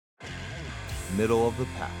Middle of the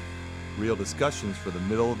Pack. Real discussions for the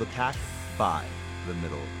middle of the pack by the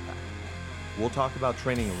middle of the pack. We'll talk about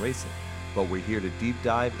training and racing, but we're here to deep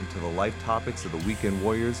dive into the life topics of the weekend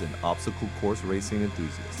warriors and obstacle course racing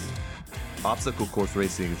enthusiasts. Obstacle course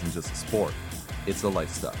racing isn't just a sport, it's a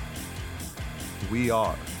lifestyle. We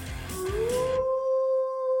are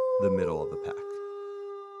the middle of the pack.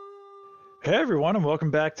 Hey everyone, and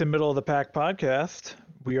welcome back to Middle of the Pack podcast.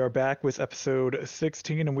 We are back with episode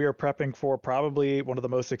 16, and we are prepping for probably one of the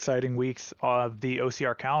most exciting weeks of the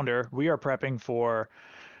OCR calendar. We are prepping for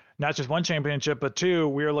not just one championship, but two.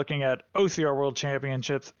 We are looking at OCR World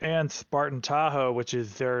Championships and Spartan Tahoe, which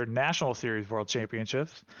is their National Series World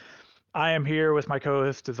Championships. I am here with my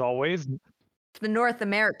co-host, as always, the North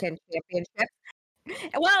American Championship.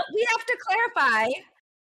 Well, we have to clarify,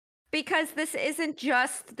 because this isn't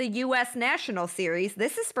just the U.S. National Series.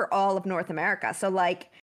 This is for all of North America. So, like,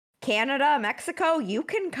 Canada, Mexico, you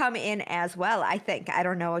can come in as well, I think. I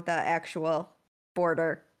don't know the actual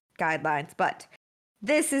border guidelines, but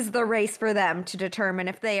this is the race for them to determine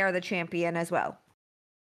if they are the champion as well.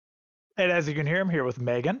 And as you can hear, I'm here with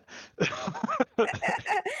Megan. Oh,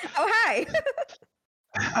 hi.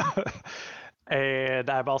 And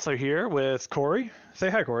I'm also here with Corey.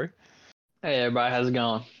 Say hi, Corey. Hey everybody, how's it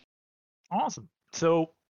going? Awesome.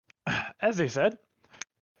 So, as they said,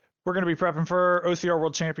 we're going to be prepping for OCR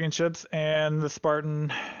World Championships and the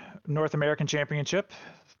Spartan North American Championship,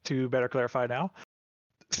 to better clarify now.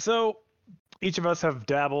 So, each of us have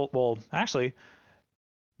dabbled, well, actually,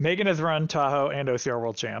 Megan has run Tahoe and OCR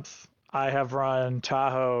World Champs. I have run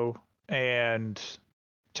Tahoe and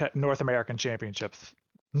North American Championships,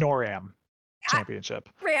 NORAM Championship.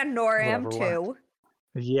 Ran NORAM too.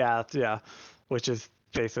 Yeah, which is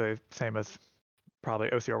basically the same as probably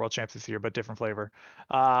OCR World Champs this year, but different flavor.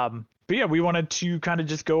 But yeah, we wanted to kind of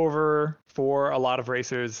just go over for a lot of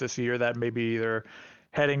racers this year that maybe either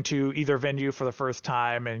heading to either venue for the first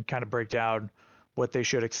time and kind of break down what they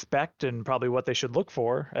should expect and probably what they should look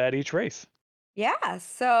for at each race. Yeah,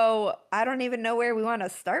 so I don't even know where we want to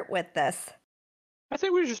start with this. I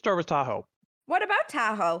think we should start with Tahoe. What about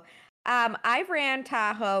Tahoe? I ran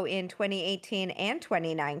Tahoe in 2018 and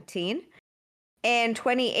 2019. In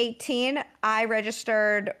 2018, I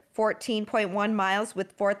registered 14.1 miles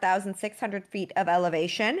with 4,600 feet of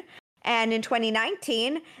elevation. And in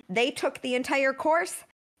 2019, they took the entire course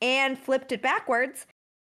and flipped it backwards.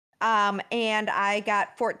 And I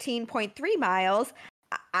got 14.3 miles.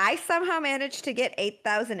 I somehow managed to get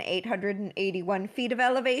 8,881 feet of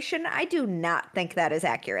elevation. I do not think that is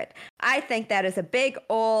accurate. I think that is a big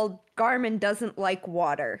old Garmin doesn't like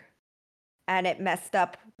water, and it messed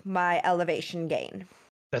up my elevation gain.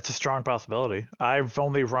 That's a strong possibility. I've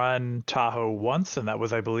only run Tahoe once, and that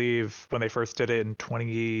was, I believe, when they first did it in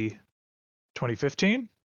 2015.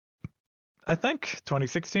 I think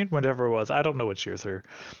 2016, whatever it was. I don't know which years are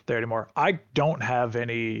there anymore. I don't have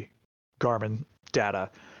any Garmin data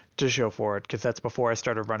to show for it because that's before I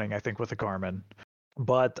started running, I think, with a Garmin.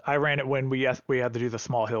 But I ran it when we had to do the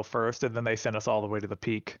small hill first, and then they sent us all the way to the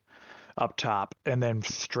peak up top and then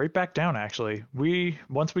straight back down. Actually,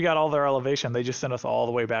 once we got all their elevation, they just sent us all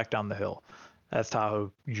the way back down the hill, as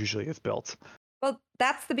Tahoe usually is built. Well,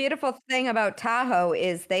 that's the beautiful thing about Tahoe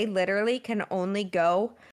is they literally can only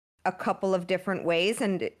go a couple of different ways,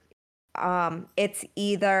 and it's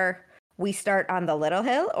either we start on the little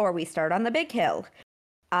hill or we start on the big hill.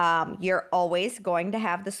 You're always going to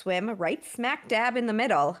have the swim right smack dab in the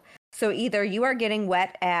middle. So either you are getting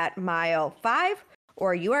wet at mile 5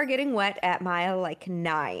 or you are getting wet at mile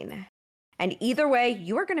 9. And either way,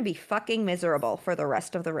 you are going to be fucking miserable for the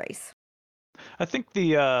rest of the race. I think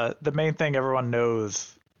the main thing everyone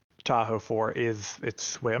knows Tahoe for is its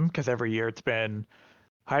swim, because every year it's been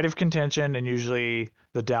height of contention and usually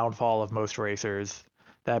the downfall of most racers.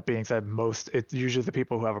 That being said, it's usually the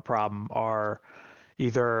people who have a problem are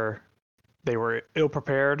either they were ill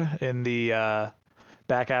prepared in the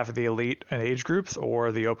back half of the elite and age groups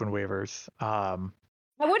or the open waivers. I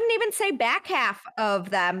wouldn't even say back half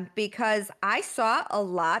of them, because I saw a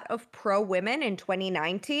lot of pro women in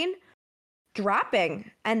 2019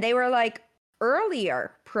 dropping, and they were like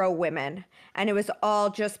earlier pro women, and it was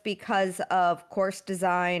all just because of course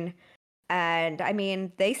design. And I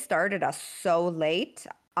mean, they started us so late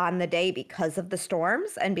on the day because of the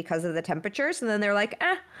storms and because of the temperatures. And then they're like,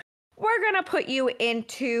 we're going to put you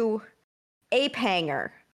into Ape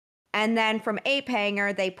Hanger. And then from Ape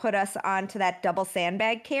Hanger, they put us onto that double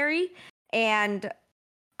sandbag carry. And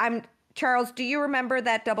Charles, do you remember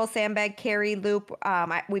that double sandbag carry loop?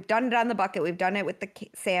 We've done it on the bucket. We've done it with the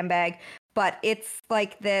sandbag. But it's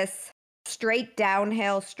like this straight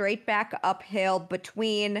downhill, straight back uphill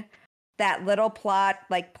between that little plot,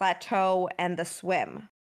 like plateau and the swim,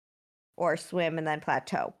 or swim and then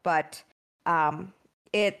plateau. But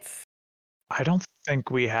it's I don't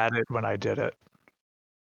think we had it when I did it.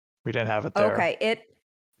 We didn't have it there. okay.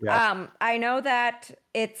 Yeah. I know that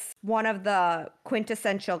it's one of the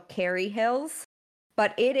quintessential carry hills,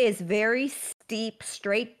 but it is very steep,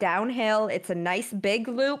 straight downhill. It's a nice big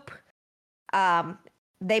loop.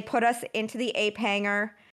 They put us into the ape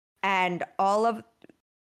hanger, and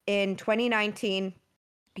in 2019,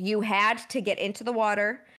 you had to get into the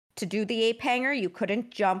water to do the ape hanger. You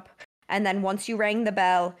couldn't jump. And then once you rang the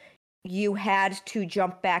bell, you had to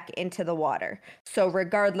jump back into the water. So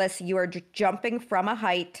regardless, you are jumping from a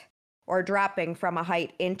height or dropping from a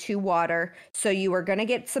height into water. So you were going to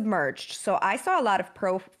get submerged. So I saw a lot of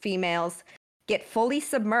pro females get fully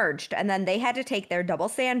submerged, and then they had to take their double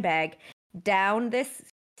sandbag down this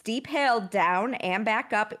steep hill, down and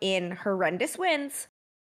back up in horrendous winds.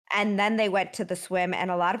 And then they went to the swim, and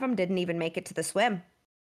a lot of them didn't even make it to the swim.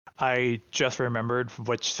 I just remembered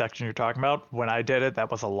which section you're talking about. When I did it,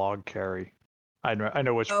 that was a log carry. I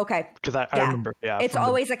know which. Okay. Because I Yeah. remember. Yeah. It's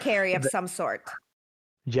always a carry of some sort.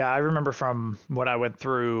 Yeah, I remember from when I went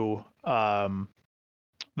through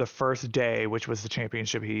the first day, which was the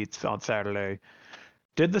championship heats on Saturday.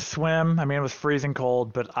 Did the swim. I mean, it was freezing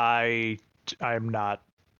cold, but I'm not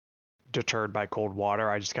deterred by cold water.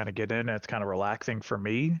 I just kind of get in, and it's kind of relaxing for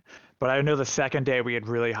me. But I know the second day we had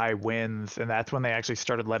really high winds, and that's when they actually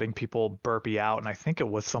started letting people burpee out. And I think it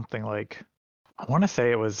was something like, I want to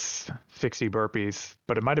say it was 60 burpees,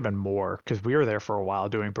 but it might have been more because we were there for a while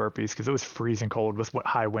doing burpees because it was freezing cold with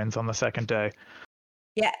high winds on the second day.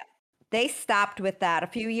 Yeah, they stopped with that a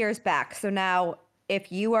few years back. So now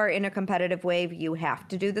if you are in a competitive wave, you have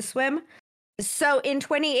to do the swim. So in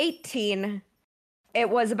 2018, it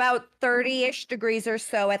was about 30-ish degrees or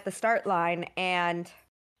so at the start line, and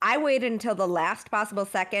I waited until the last possible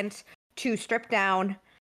second to strip down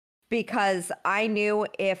because I knew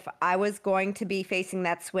if I was going to be facing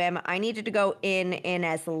that swim, I needed to go in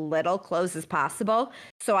as little clothes as possible.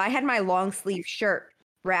 So I had my long sleeve shirt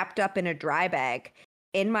wrapped up in a dry bag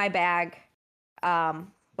in my bag,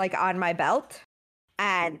 like on my belt.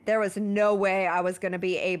 And there was no way I was going to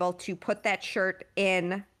be able to put that shirt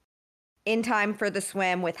in time for the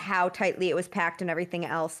swim with how tightly it was packed and everything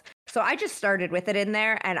else. So I just started with it in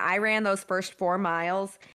there, and I ran those first 4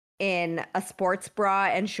 miles in a sports bra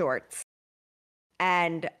and shorts.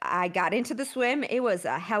 And I got into the swim. It was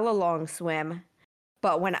a hella long swim.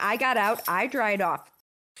 But when I got out, I dried off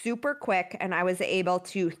super quick, and I was able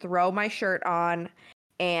to throw my shirt on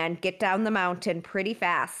and get down the mountain pretty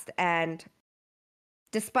fast. And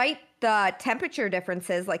despite the temperature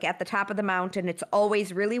differences, like at the top of the mountain, it's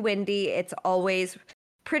always really windy. It's always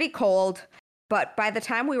pretty cold. But by the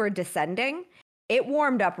time we were descending, it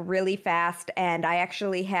warmed up really fast. And I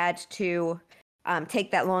actually had to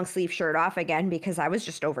take that long sleeve shirt off again because I was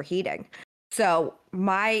just overheating. So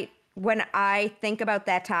when I think about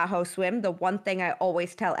that Tahoe swim, the one thing I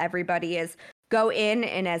always tell everybody is go in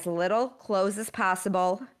as little clothes as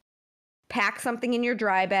possible. Pack something in your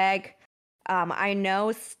dry bag. I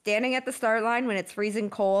know standing at the start line when it's freezing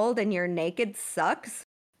cold and you're naked sucks,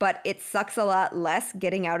 but it sucks a lot less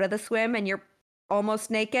getting out of the swim and you're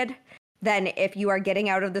almost naked than if you are getting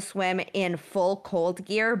out of the swim in full cold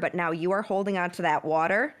gear, but now you are holding onto that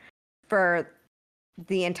water for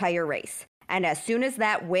the entire race. And as soon as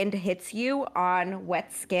that wind hits you on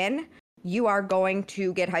wet skin, you are going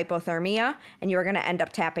to get hypothermia and you're going to end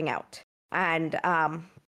up tapping out. And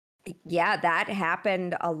yeah, that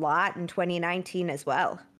happened a lot in 2019 as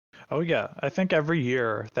well. Oh yeah, I think every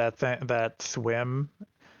year that swim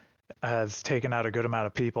has taken out a good amount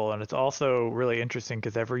of people, and it's also really interesting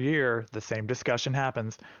because every year the same discussion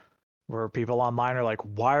happens where people online are like,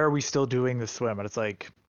 why are we still doing the swim? And it's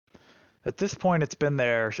like, at this point, it's been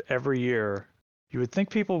there every year. You would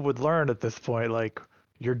think people would learn at this point, like,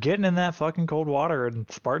 you're getting in that fucking cold water and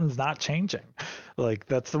Spartan's not changing. Like,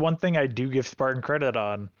 that's the one thing I do give Spartan credit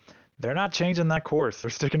on. They're not changing that course.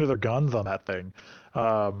 They're sticking to their guns on that thing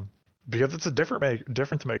because it's a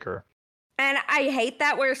difference maker. And I hate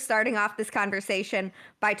that we're starting off this conversation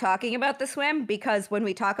by talking about the swim, because when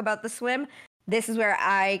we talk about the swim, this is where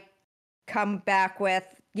I come back with,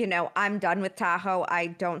 I'm done with Tahoe. I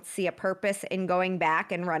don't see a purpose in going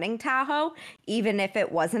back and running Tahoe, even if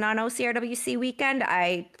it wasn't on OCRWC weekend.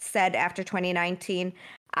 I said after 2019,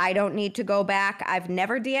 I don't need to go back. I've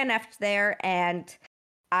never DNF'd there, and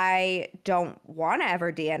I don't want to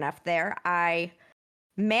ever DNF there. I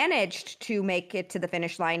managed to make it to the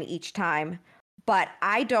finish line each time, but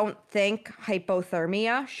I don't think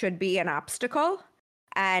hypothermia should be an obstacle.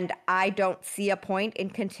 And I don't see a point in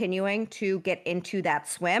continuing to get into that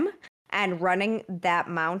swim and running that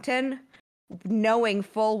mountain, knowing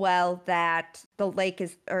full well that the lake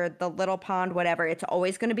is, or the little pond, whatever, it's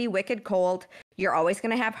always going to be wicked cold. You're always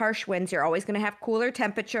going to have harsh winds. You're always going to have cooler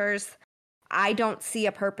temperatures. I don't see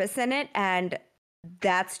a purpose in it. And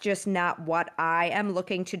that's just not what I am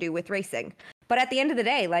looking to do with racing. But at the end of the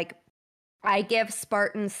day, like, I give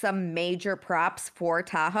Spartan some major props for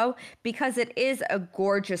Tahoe because it is a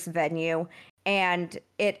gorgeous venue and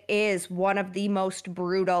it is one of the most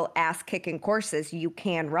brutal ass-kicking courses you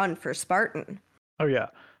can run for Spartan. Oh yeah,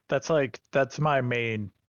 that's my main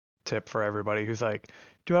tip for everybody who's like,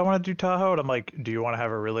 do I want to do Tahoe? And I'm like, do you want to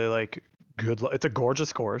have a really like good? It's a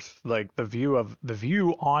gorgeous course. Like the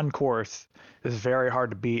view on course is very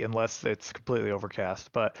hard to beat unless it's completely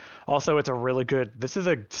overcast. But also, it's a really good. This is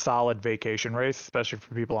a solid vacation race, especially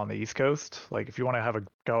for people on the East Coast. Like if you want to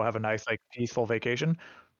have a nice like peaceful vacation,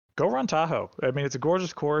 go run Tahoe. I mean, it's a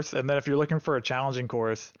gorgeous course. And then if you're looking for a challenging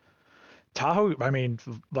course, Tahoe, I mean,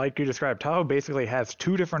 like you described, Tahoe basically has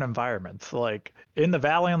two different environments. Like in the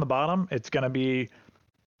valley on the bottom, it's going to be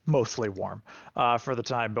mostly warm for the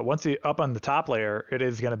time. But once you up on the top layer, it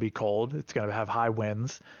is going to be cold. It's going to have high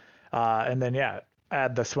winds. And then, yeah,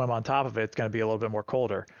 add the swim on top of it. It's going to be a little bit more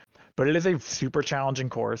colder. But it is a super challenging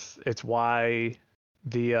course. It's why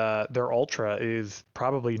their ultra is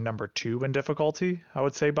probably number 2 in difficulty, I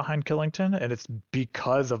would say, behind Killington, and it's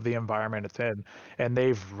because of the environment it's in. And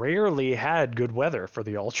they've rarely had good weather for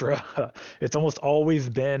the ultra. It's almost always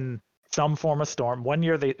been some form of storm. One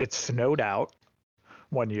year it snowed out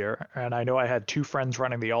one year, and I know I had 2 friends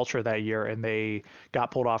running the ultra that year, and they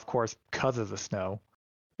got pulled off course because of the snow.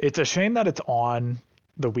 It's a shame that it's on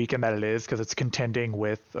the weekend that it is because it's contending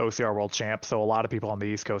with OCR World Champs, so a lot of people on the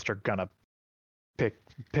East Coast are gonna pick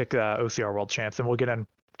OCR World Champs, and we'll get into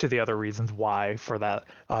the other reasons why for that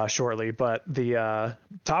shortly. But the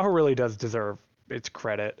Tahoe really does deserve its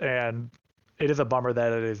credit, and it is a bummer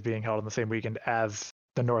that it is being held on the same weekend as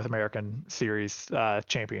the North American Series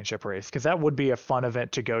championship race, because that would be a fun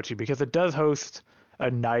event to go to because it does host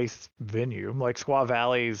a nice venue like Squaw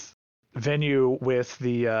Valley's venue with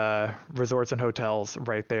the resorts and hotels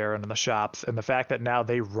right there and the shops, and the fact that now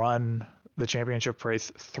they run the championship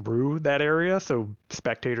race through that area so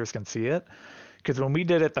spectators can see it. Because when we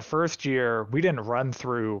did it the first year, we didn't run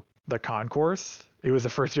through the concourse. It was the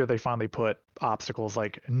first year they finally put obstacles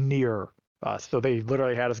like near us, so they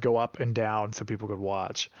literally had us go up and down so people could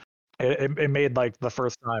watch. It made like the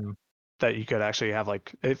first time that you could actually have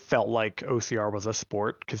like, it felt like OCR was a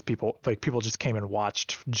sport because people just came and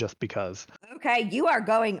watched just because. Okay, you are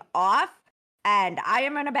going off, and I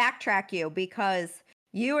am going to backtrack you because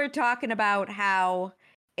you were talking about how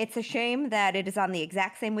it's a shame that it is on the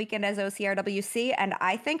exact same weekend as OCRWC, and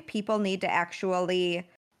I think people need to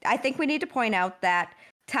I think we need to point out that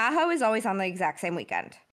Tahoe is always on the exact same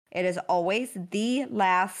weekend. It is always the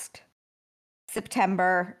last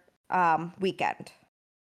September weekend.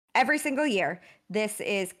 Every single year. This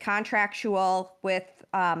is contractual with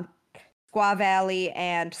Squaw Valley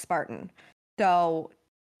and Spartan. So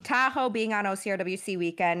Tahoe being on OCRWC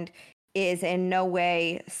weekend is in no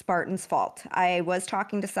way Spartan's fault. I was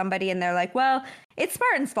talking to somebody and they're like, well, it's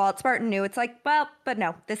Spartan's fault. Spartan knew. It's like, well, but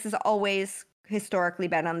no, this has always historically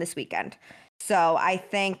been on this weekend. So I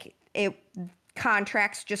think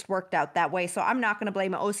contracts just worked out that way. So I'm not going to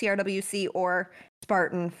blame OCRWC or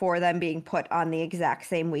Spartan for them being put on the exact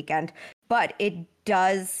same weekend. But it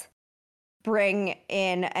does bring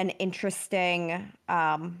in an interesting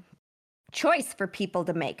choice for people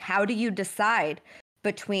to make. How do you decide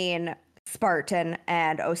between Spartan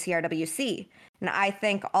and OCRWC? And I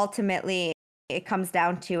think ultimately it comes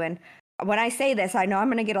down to, and when I say this, I know I'm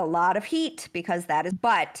going to get a lot of heat because that is,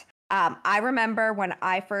 but I remember when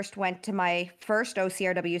I first went to my first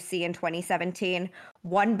OCRWC in 2017,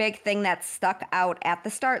 one big thing that stuck out at the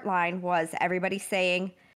start line was everybody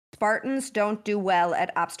saying Spartans don't do well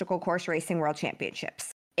at obstacle course racing world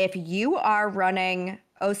championships. If you are running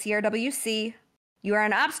OCRWC, you are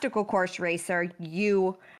an obstacle course racer,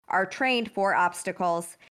 you are trained for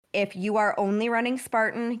obstacles. If you are only running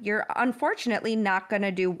Spartan, you're unfortunately not going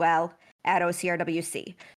to do well at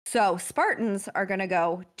OCRWC. So Spartans are going to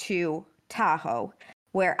go to Tahoe,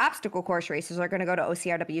 where obstacle course racers are going to go to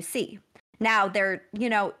OCRWC. Now,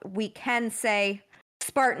 we can say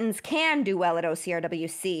Spartans can do well at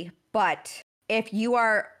OCRWC, but if you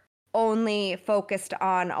are only focused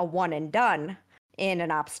on a one and done in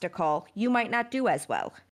an obstacle, you might not do as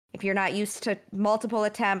well. If you're not used to multiple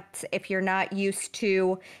attempts, if you're not used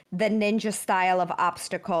to the ninja style of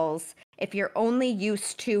obstacles, if you're only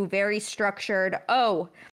used to very structured,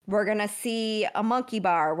 We're going to see a monkey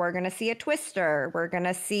bar. We're going to see a twister. We're going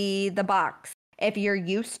to see the box. If you're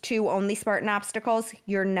used to only Spartan obstacles,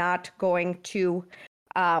 you're not going to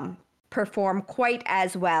perform quite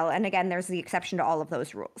as well. And again, there's the exception to all of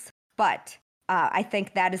those rules. But I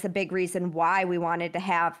think that is a big reason why we wanted to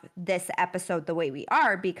have this episode the way we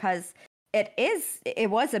are, because it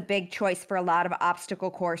was a big choice for a lot of obstacle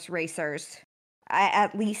course racers,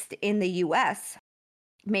 at least in the US,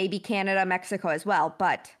 maybe Canada, Mexico as well.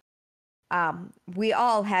 But we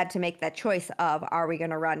all had to make that choice of, are we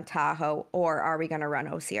going to run Tahoe or are we going to run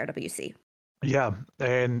OCRWC? Yeah,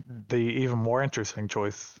 and the even more interesting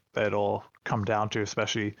choice that it'll come down to,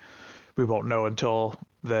 especially we won't know until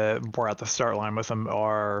we're at the start line with them,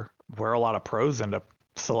 are where a lot of pros end up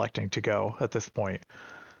selecting to go at this point.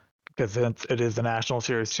 Because it is the National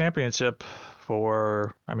Series Championship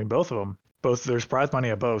for, both of them. There's prize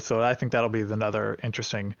money at both, so I think that'll be another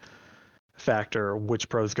interesting factor, which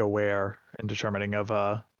pros go where in determining of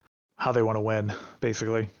how they want to win,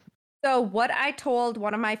 basically. So what I told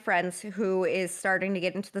one of my friends who is starting to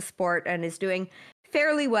get into the sport and is doing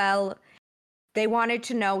fairly well, they wanted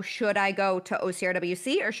to know, should I go to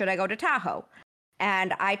OCRWC or should I go to Tahoe?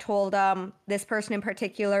 And I told this person in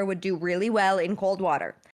particular would do really well in cold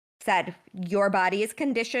water. Said, your body is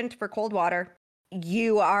conditioned for cold water.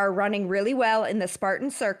 You are running really well in the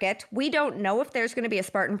Spartan circuit. We don't know if there's going to be a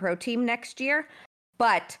Spartan Pro team next year,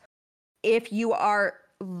 but if you are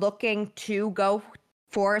looking to go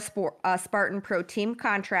for a Spartan Pro team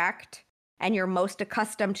contract and you're most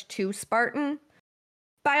accustomed to Spartan,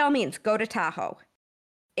 by all means, go to Tahoe.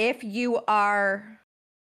 If you are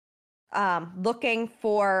looking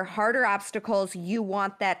for harder obstacles, you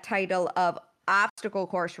want that title of obstacle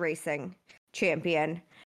course racing champion,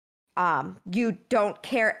 you don't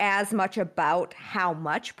care as much about how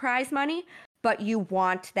much prize money, but you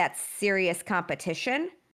want that serious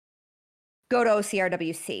competition, go to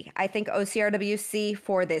OCRWC. I think OCRWC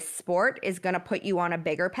for this sport is going to put you on a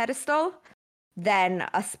bigger pedestal than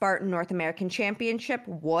a Spartan North American Championship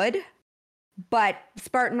would. But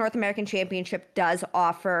Spartan North American Championship does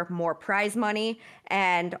offer more prize money,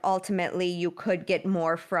 and ultimately you could get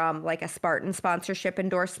more from like a Spartan sponsorship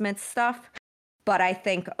endorsement stuff. But I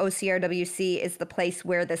think OCRWC is the place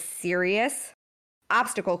where the serious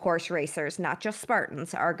obstacle course racers, not just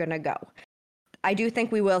Spartans, are going to go. I do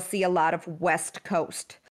think we will see a lot of West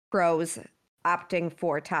Coast pros opting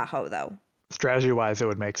for Tahoe, though. Strategy-wise, it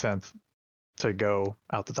would make sense to go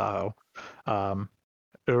out to Tahoe.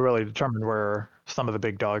 It will really determine where some of the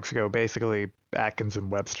big dogs go. Basically, Atkins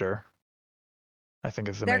and Webster, I think,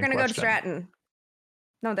 is the main question. They're going to go to Stratton.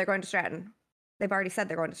 No, they're going to Stratton. They've already said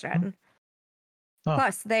they're going to Stratton. Oh.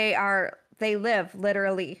 Plus, they live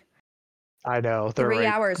literally I know, they're 3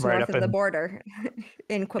 hours right north of the border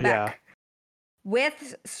in Quebec. Yeah.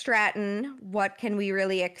 With Stratton, what can we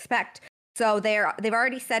really expect? So they've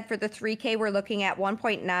already said for the 3K, we're looking at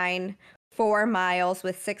 1.94 miles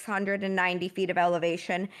with 690 feet of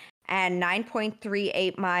elevation and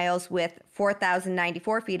 9.38 miles with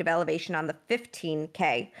 4,094 feet of elevation on the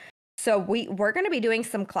 15K. So we're going to be doing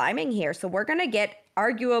some climbing here. So we're going to get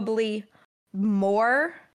arguably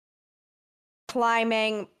more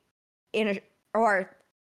climbing or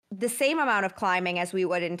the same amount of climbing as we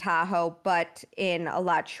would in Tahoe, but in a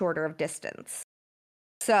lot shorter of distance.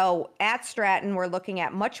 So at Stratton, we're looking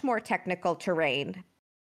at much more technical terrain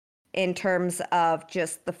in terms of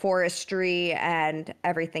just the forestry and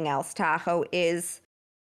everything else. Tahoe is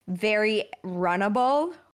very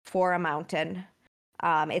runnable for a mountain.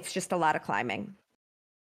 It's just a lot of climbing.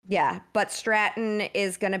 Yeah, but Stratton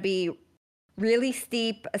is going to be really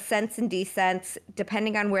steep ascents and descents.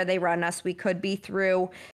 Depending on where they run us, we could be through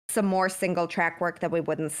some more single track work that we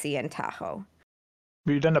wouldn't see in Tahoe.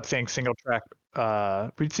 We'd end up seeing single track.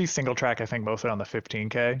 We'd see single track, I think, mostly on the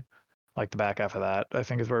 15K. Like the back half of that, I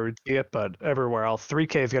think, is where we'd see it. But everywhere else,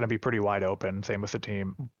 3K is going to be pretty wide open. Same with the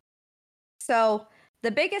team. So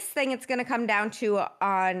the biggest thing it's going to come down to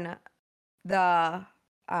on the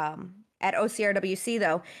at OCRWC,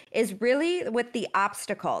 though, is really with the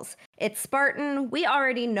obstacles. It's Spartan. We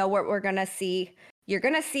already know what we're going to see. You're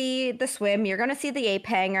going to see the swim. You're going to see the ape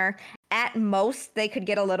hanger. At most, they could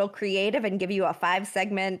get a little creative and give you a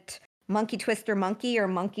 5-segment monkey twister monkey or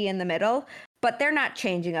monkey in the middle, but they're not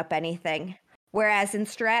changing up anything. Whereas in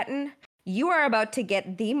Stratton, you are about to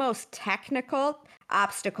get the most technical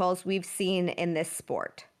obstacles we've seen in this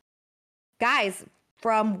sport. Guys,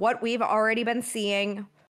 from what we've already been seeing,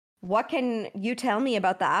 what can you tell me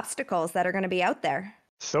about the obstacles that are going to be out there?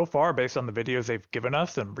 So far, based on the videos they've given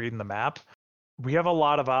us and reading the map, we have a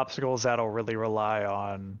lot of obstacles that'll really rely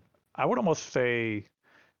on, I would almost say,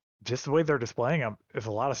 just the way they're displaying them is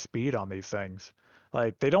a lot of speed on these things.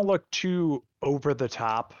 Like they don't look too over the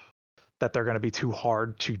top that they're going to be too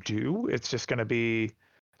hard to do. It's just going to be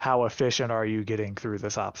how efficient are you getting through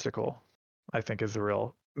this obstacle, I think is the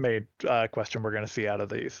real main question we're going to see out of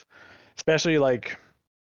these. Especially like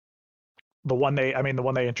the one they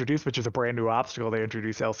introduced, which is a brand new obstacle. They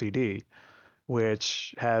introduced LCD,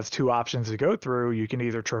 which has two options to go through. You can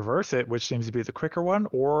either traverse it, which seems to be the quicker one,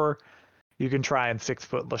 or you can try and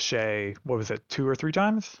 6-foot lache, what was it, 2 or 3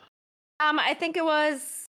 times? I think it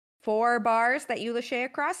was 4 bars that you lache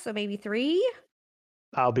across, so maybe 3.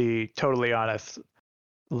 I'll be totally honest.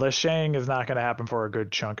 Lacheing is not going to happen for a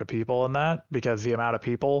good chunk of people in that, because the amount of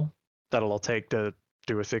people that it'll take to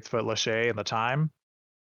do a 6-foot lache and the time,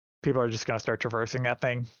 people are just going to start traversing that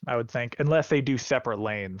thing, I would think, unless they do separate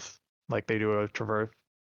lanes, like they do a traverse.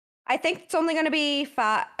 I think it's only going to be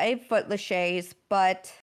 5-foot laches,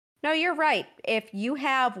 but no, you're right. If you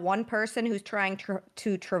have one person who's trying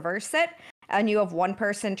to traverse it and you have one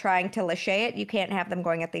person trying to lache it, you can't have them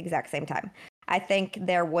going at the exact same time. I think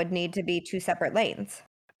there would need to be 2 separate lanes.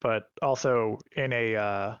 But also in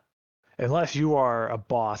a, unless you are a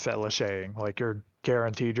boss at lacheing, like you're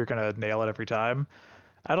guaranteed you're going to nail it every time,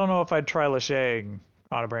 I don't know if I'd try lacheing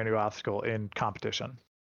on a brand new obstacle in competition.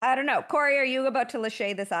 I don't know. Corey, are you about to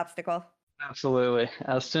lache this obstacle? Absolutely.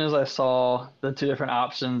 As soon as I saw the 2 different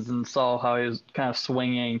options and saw how he was kind of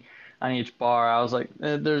swinging on each bar, I was like,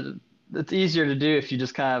 it's easier to do if you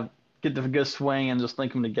just kind of get the good swing and just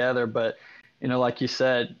link them together. But, like you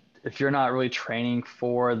said, if you're not really training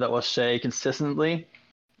for the lache consistently,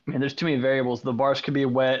 I mean, there's too many variables. The bars could be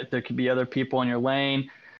wet. There could be other people in your lane.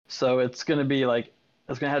 So it's going to be like,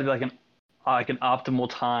 it's going to have to be like an optimal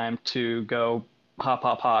time to go hop,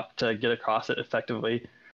 hop, hop to get across it effectively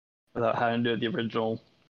without having to do it the original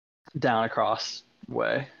down across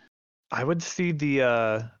way. I would see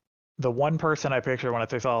the one person I pictured when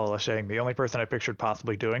I saw lacheing, the only person I pictured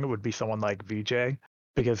possibly doing it would be someone like VJ,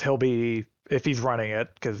 because he'll be, if he's running it,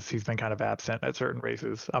 because he's been kind of absent at certain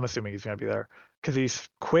races, I'm assuming he's going to be there, because he's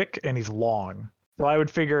quick and he's long. So I would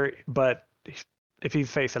figure, but if he's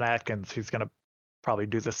facing Atkins, he's going to probably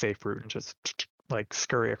do the safe route and just like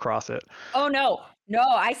scurry across it. Oh no,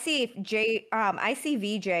 I see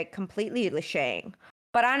VJ completely lacheing,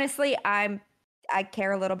 but honestly, I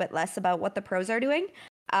care a little bit less about what the pros are doing.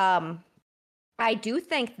 I do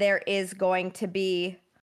think there is going to be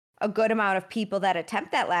a good amount of people that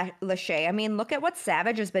attempt that lache. I mean, look at what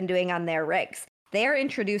Savage has been doing on their rigs. They're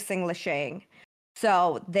introducing lacheing,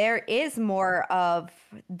 so there is more of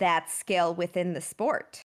that skill within the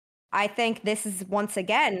sport. I think this is once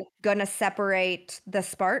again going to separate the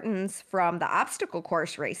Spartans from the obstacle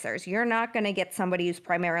course racers. You're not going to get somebody who's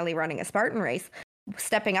primarily running a Spartan race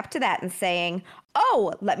stepping up to that and saying,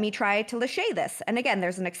 oh, let me try to lache this. And again,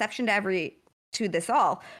 there's an exception to this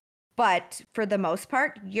all. But for the most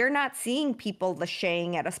part, you're not seeing people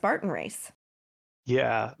lacheing at a Spartan race.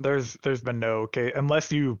 Yeah, there's been no case, unless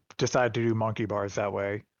you decide to do monkey bars that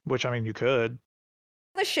way, which I mean you could.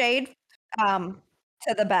 The shade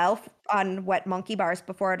to the bell on wet monkey bars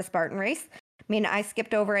before at a Spartan race. I mean, I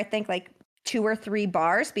skipped over, I think, like 2 or 3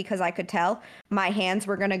 bars because I could tell my hands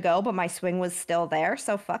were going to go, but my swing was still there.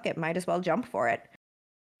 So fuck it, might as well jump for it.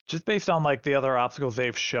 Just based on like the other obstacles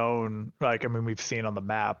they've shown, like, I mean, we've seen on the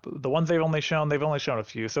map, the ones they've only shown a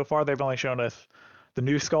few. So far, they've only shown us the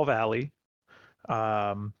new Skull Valley,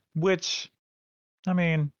 which, I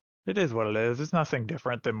mean, it is what it is. It's nothing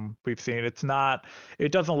different than we've seen. It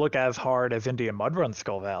doesn't look as hard as Indian Mud Run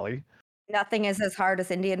Skull Valley. Nothing is as hard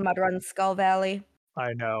as Indian Mud Run Skull Valley.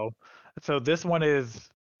 I know. So this one is,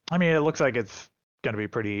 I mean, it looks like it's going to be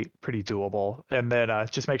pretty doable. And then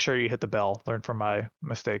just make sure you hit the bell. Learn from my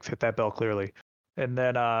mistakes. Hit that bell clearly. And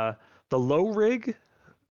then the low rig,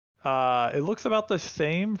 it looks about the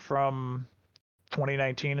same from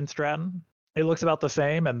 2019 in Stratton. It looks about the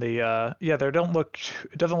same, and it doesn't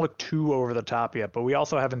look too over the top yet, but we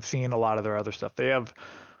also haven't seen a lot of their other stuff. They have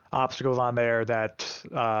obstacles on there that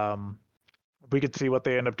we could see what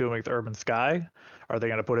they end up doing with Urban Sky. Are they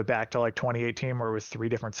going to put it back to like 2018 where it was 3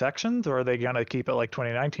 different sections, or are they going to keep it like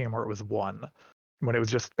 2019 where it was 1, when it was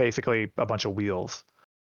just basically a bunch of wheels?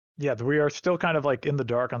 Yeah, we are still kind of like in the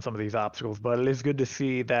dark on some of these obstacles, but it is good to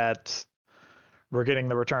see that we're getting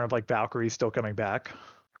the return of like Valkyrie still coming back.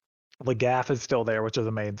 The gaff is still there, which is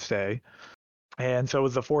a mainstay. And so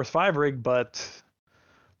is the Force 5 rig, but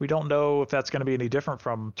we don't know if that's going to be any different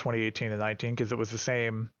from 2018 and 19 because it was the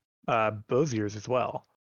same those years as well.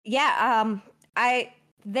 Yeah,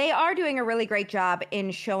 they are doing a really great job in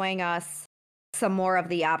showing us some more of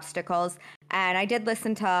the obstacles. And I did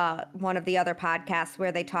listen to one of the other podcasts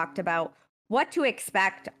where they talked about what to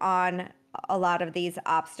expect on a lot of these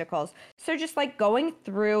obstacles. So just like going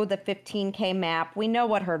through the 15K map, we know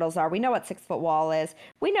what hurdles are. We know what 6-foot wall is.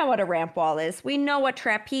 We know what a ramp wall is. We know what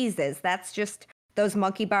trapeze is. That's just those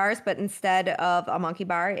monkey bars, but instead of a monkey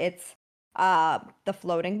bar, it's the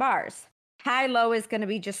floating bars. High-low is going to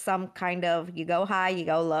be just some kind of, you go high, you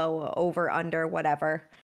go low, over, under, whatever.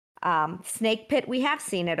 Snake pit, we have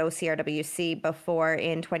seen at OCRWC before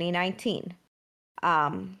in 2019.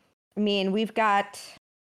 I mean, we've got,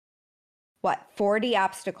 40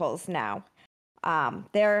 obstacles now.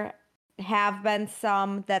 There have been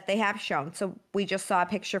some that they have shown. So we just saw a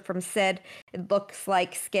picture from Sid. It looks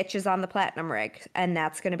like Skitch is on the Platinum rig, and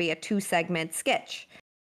that's going to be a 2-segment Skitch.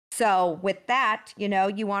 So with that, you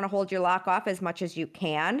want to hold your lock off as much as you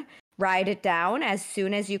can. Ride it down as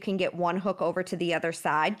soon as you can get one hook over to the other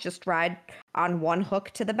side. Just ride on one hook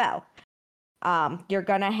to the bell. You're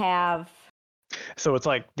going to have... So it's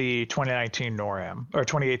like the 2019 NORAM, or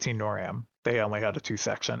 2018 NORAM. They only had a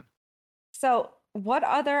 2-section. So what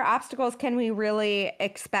other obstacles can we really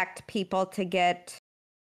expect people to get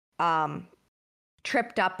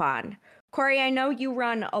tripped up on? Corey, I know you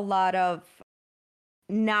run a lot of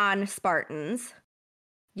non-Spartans.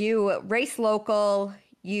 You race local,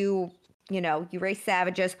 you race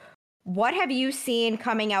Savages. What have you seen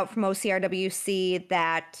coming out from OCRWC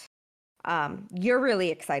that you're really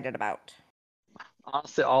excited about?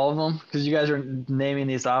 Honestly, all of them, because you guys are naming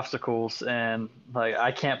these obstacles, and like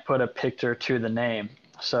I can't put a picture to the name.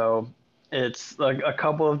 So it's like a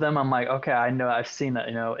couple of them. I'm like, okay, I know, I've seen that,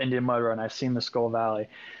 Indian Mud Run, I've seen the Skull Valley,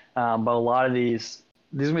 but a lot of these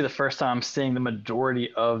will be the first time I'm seeing the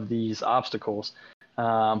majority of these obstacles,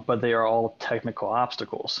 but they are all technical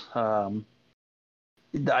obstacles. I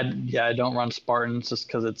don't run Spartans just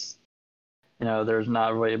because it's, there's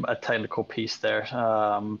not really a technical piece there.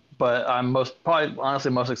 But I'm most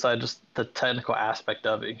excited just the technical aspect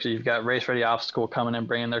of it. So you've got Race Ready Obstacle coming in,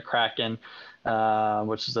 bringing their Kraken,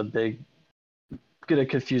 which is going to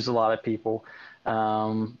confuse a lot of people.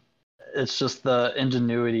 It's just the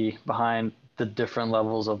ingenuity behind the different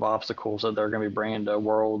levels of obstacles that they're going to be bringing to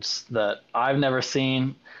Worlds that I've never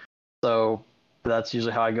seen. So that's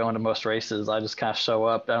usually how I go into most races. I just kind of show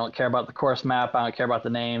up. I don't care about the course map. I don't care about the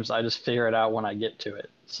names. I just figure it out when I get to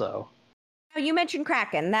it. So you mentioned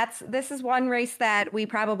Kraken. This is one race that we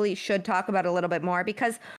probably should talk about a little bit more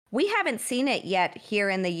because we haven't seen it yet here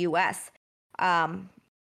in the US.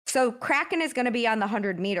 So Kraken is going to be on the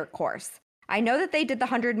 100-meter course. I know that they did the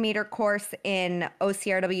 100-meter course in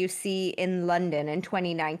OCRWC in London in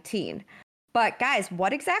 2019. But guys,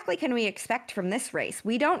 what exactly can we expect from this race?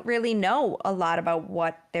 We don't really know a lot about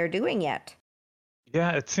what they're doing yet.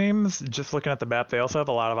 Yeah, it seems, just looking at the map, they also have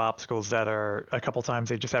a lot of obstacles that are, a couple times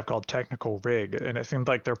they just have called technical rig, and it seems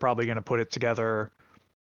like they're probably going to put it together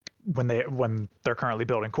when they're currently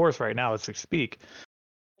building course right now as we speak.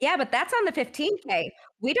 Yeah, but that's on the 15K.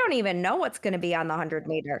 We don't even know what's going to be on the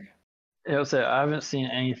 100-meter. I haven't seen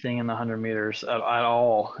anything in the 100 meters at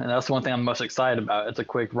all, and that's the one thing I'm most excited about. It's a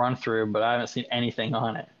quick run through, but I haven't seen anything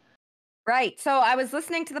on it. Right. So I was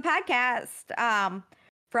listening to the podcast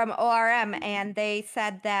from ORM, and they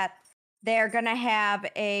said that they're going to have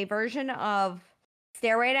a version of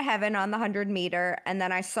Stairway to Heaven on the 100-meter, and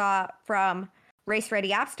then I saw from Race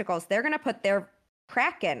Ready Obstacles, they're going to put their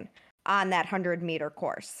Kraken on that 100-meter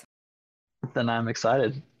course. Then I'm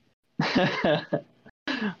excited.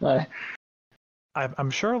 I'm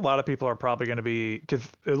sure a lot of people are probably going to be, because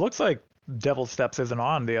it looks like Devil's Steps isn't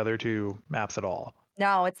on the other two maps at all.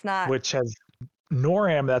 No, it's not. Which has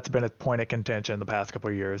NORAM, that's been a point of contention the past couple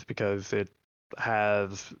of years because it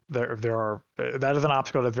has that is an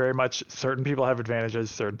obstacle that very much certain people have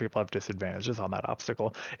advantages, certain people have disadvantages on that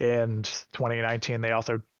obstacle. In 2019, they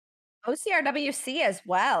also OCRWC as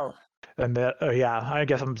well. And that, I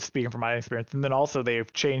guess I'm speaking from my experience. And then also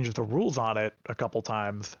they've changed the rules on it a couple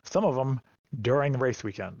times, some of them during the race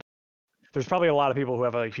weekend. There's probably a lot of people who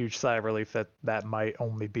have a huge sigh of relief that might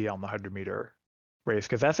only be on the 100-meter race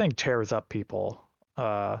because that thing tears up people.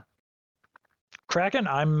 Kraken,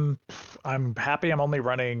 I'm happy I'm only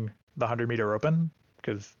running the 100-meter open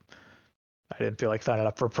because I didn't feel like signing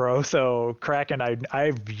up for pro. So Kraken,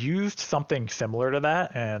 I've used something similar to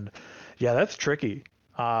that, and yeah, that's tricky.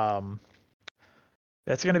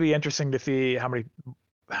 That's going to be interesting to see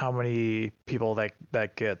how many people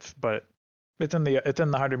that gets, but it's in the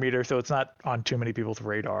 100 meters, so it's not on too many people's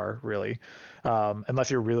radar really,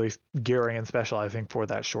 unless you're really gearing and specializing for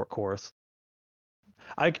that short course.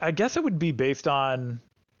 I guess it would be based on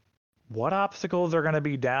what obstacles are going to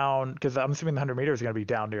be down, because I'm assuming the 100 meters is going to be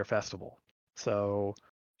down near festival. So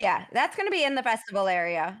yeah, that's going to be in the festival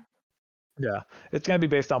area. Yeah, it's going to be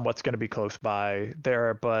based on what's going to be close by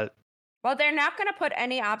there, but Well, they're not going to put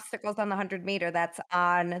any obstacles on the 100-meter that's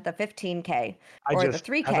on the 15K or the as I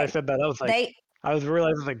 3K. said that, They, I was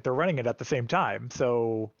realizing like they're running it at the same time.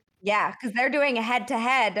 So yeah, because they're doing a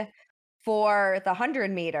head-to-head for the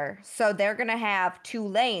 100-meter. So they're going to have 2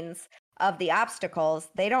 lanes of the obstacles.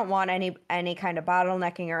 They don't want any kind of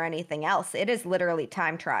bottlenecking or anything else. It is literally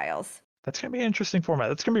time trials. that's going to be an interesting format.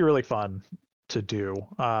 That's going to be really fun to do.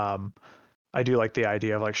 I do like the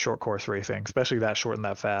idea of like short course racing, especially that short and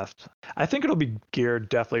that fast. I think it'll be geared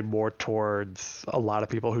definitely more towards a lot of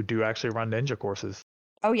people who do actually run ninja courses.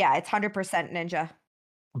 Oh yeah, it's 100% ninja.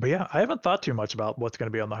 But yeah, I haven't thought too much about what's going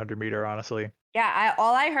to be on the 100-meter, honestly. Yeah,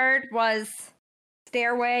 all I heard was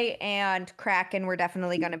Stairway and Kraken were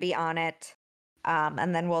definitely going to be on it.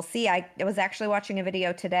 And then we'll see. I was actually watching a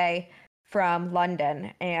video today from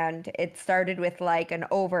London, and it started with like an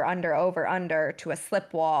over under to a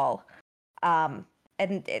slip wall.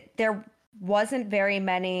 There wasn't very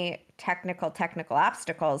many technical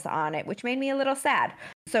obstacles on it, which made me a little sad.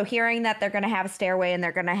 So hearing that they're going to have a Stairway and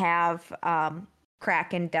they're going to have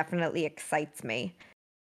Kraken definitely excites me.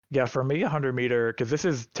 Yeah, for me, 100-meter, because this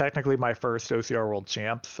is technically my first OCR World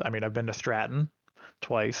Champs. I mean, I've been to Stratton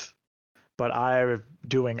twice, but I'm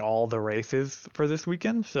doing all the races for this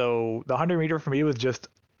weekend. So the 100-meter for me was just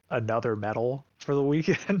another medal for the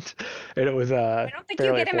weekend, and it was I don't think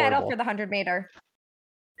you get a medal for the 100-meter.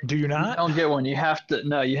 Do you not? You don't get one. You have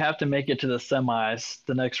to make it to the semis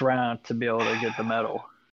the next round to be able to get the medal.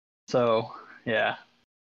 So yeah.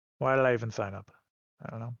 Why did I even sign up? I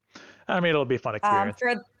don't know. I mean, it'll be a fun experience.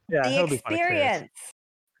 For the experience.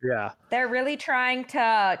 Yeah. They're really trying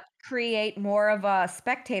to create more of a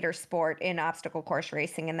spectator sport in obstacle course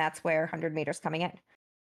racing, and that's where 100 meters coming in.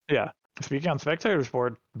 Yeah. Speaking on spectator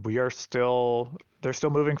sport, they're still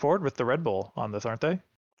moving forward with the Red Bull on this, aren't they?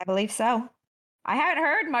 I believe so. I haven't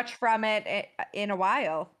heard much from it in a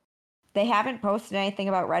while. They haven't posted anything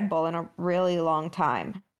about Red Bull in a really long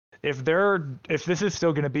time. If this is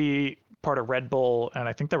still going to be part of Red Bull, and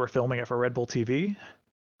I think they were filming it for Red Bull TV,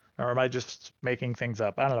 or am I just making things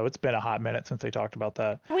up? I don't know. It's been a hot minute since they talked about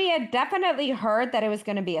that. We had definitely heard that it was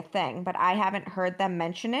going to be a thing, but I haven't heard them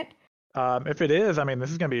mention it. If it is, I mean,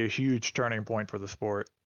 this is going to be a huge turning point for the sport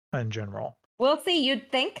in general. We'll see.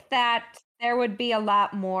 You'd think that there would be a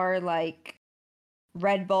lot more like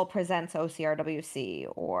Red Bull presents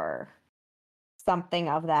OCRWC or something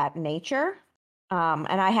of that nature. And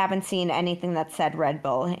I haven't seen anything that said Red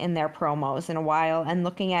Bull in their promos in a while. And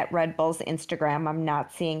looking at Red Bull's Instagram, I'm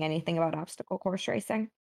not seeing anything about obstacle course racing.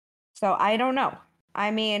 So I don't know.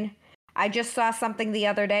 I mean, I just saw something the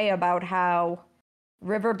other day about how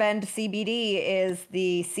Riverbend CBD is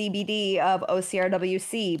the CBD of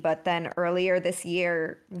OCRWC, but then earlier this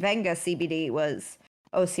year, Venga CBD was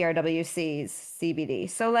OCRWC's CBD.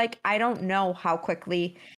 So like, I don't know how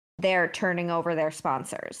quickly they're turning over their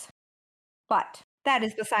sponsors. But that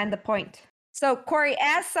is beside the point. So, Corey,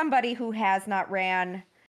 as somebody who has not ran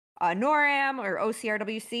NORAM or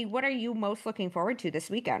OCRWC, what are you most looking forward to this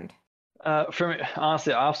weekend? For me,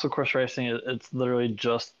 honestly, obstacle course racing, it's literally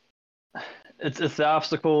just, it's the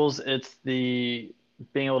obstacles, it's the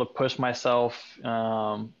being able to push myself,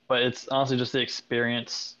 but it's honestly just the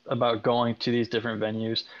experience about going to these different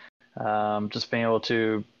venues, just being able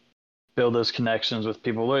to build those connections with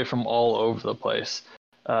people literally from all over the place.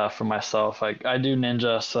 For myself, like I do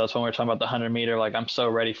ninja, so that's when we're talking about the 100-meter. Like I'm so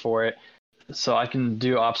ready for it, so I can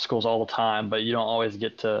do obstacles all the time, but you don't always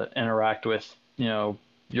get to interact with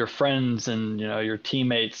your friends and your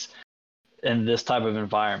teammates in this type of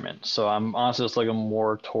environment. So I'm honestly just looking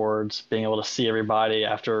more towards being able to see everybody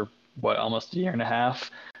after almost a year and a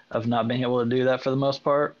half of not being able to do that for the most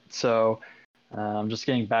part. So just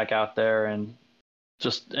getting back out there and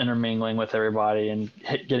just intermingling with everybody and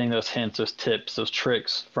getting those hints, those tips, those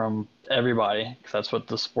tricks from everybody, because that's what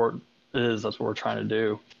the sport is. That's what we're trying to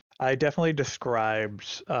do. I definitely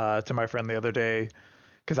described to my friend the other day,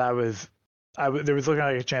 because there was looking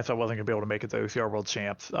like a chance I wasn't gonna be able to make it to OCR World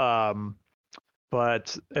Champs. And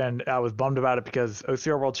I was bummed about it because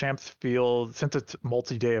OCR World Champs since it's a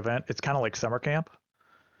multi-day event, it's kind of like summer camp.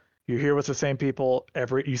 You're here with the same people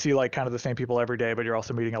you see like kind of the same people every day, but you're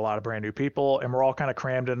also meeting a lot of brand new people, and we're all kind of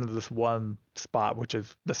crammed into this one spot, which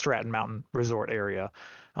is the Stratton Mountain Resort area.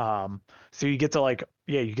 So you get to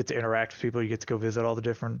you get to interact with people, you get to go visit all the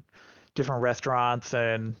different restaurants,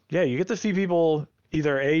 and yeah, you get to see people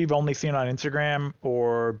either A, you've only seen on Instagram,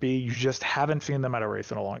 or B, you just haven't seen them at a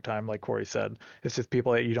race in a long time, like Corey said. It's just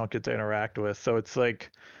people that you don't get to interact with. So it's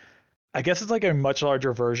I guess it's like a much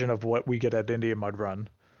larger version of what we get at India Mud Run,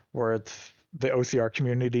 where it's the OCR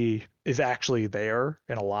community is actually there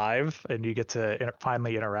and alive, and you get to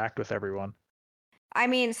finally interact with everyone. I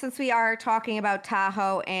mean, since we are talking about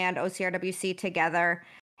Tahoe and OCRWC together,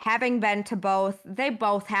 having been to both, they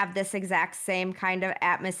both have this exact same kind of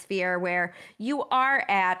atmosphere where you are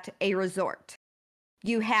at a resort.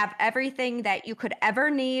 You have everything that you could ever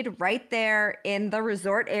need right there in the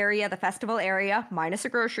resort area, the festival area, minus a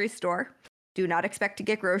grocery store. Do not expect to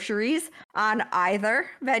get groceries on either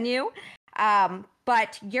venue.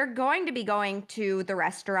 But you're going to be going to the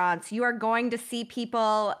restaurants. You are going to see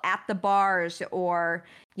people at the bars or,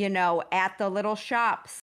 at the little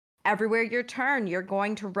shops. Everywhere you turn, you're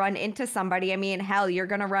going to run into somebody. I mean, hell, you're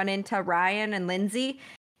going to run into Ryan and Lindsay,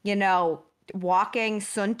 walking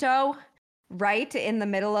Sunto right in the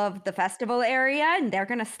middle of the festival area, and they're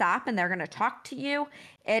going to stop and they're going to talk to you.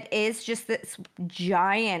 It is just this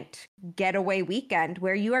giant getaway weekend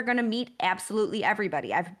where you are going to meet absolutely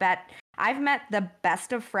everybody. I've met the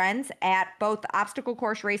best of friends at both the Obstacle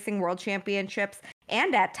Course Racing World Championships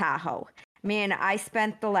and at Tahoe. I mean, I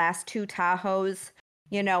spent the last 2 Tahoes,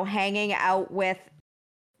 hanging out with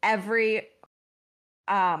every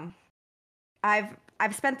I've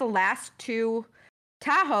spent the last 2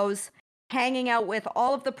 Tahoes hanging out with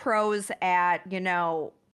all of the pros at,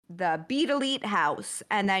 the Beat Elite house,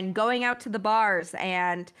 and then going out to the bars,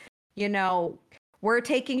 and, we're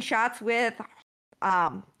taking shots with,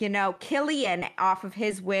 Killian off of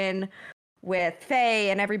his win with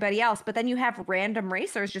Faye and everybody else. But then you have random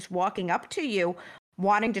racers just walking up to you,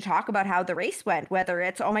 wanting to talk about how the race went, whether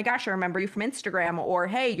it's, oh my gosh, I remember you from Instagram, or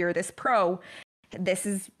hey, you're this pro. This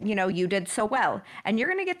is, you did so well. And you're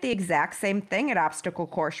going to get the exact same thing at Obstacle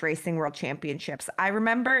Course Racing World Championships. I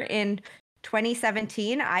remember in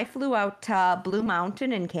 2017, I flew out to Blue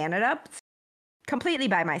Mountain in Canada completely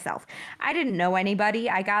by myself. I didn't know anybody.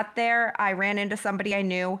 I got there. I ran into somebody I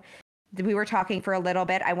knew. We were talking for a little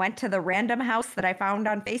bit. I went to the random house that I found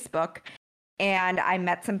on Facebook, and I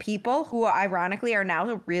met some people who ironically are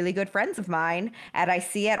now really good friends of mine, and I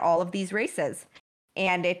see at all of these races.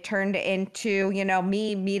 And it turned into,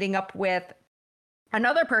 me meeting up with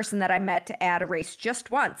another person that I met at a race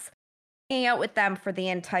just once, hanging out with them for the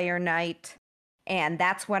entire night. And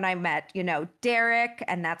that's when I met, Derek,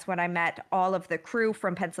 and that's when I met all of the crew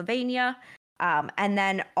from Pennsylvania. And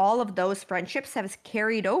then all of those friendships have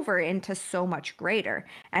carried over into so much greater.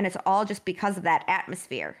 And it's all just because of that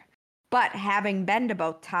atmosphere. But having been to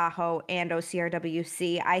both Tahoe and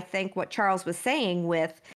OCRWC, I think what Charles was saying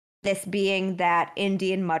with this being that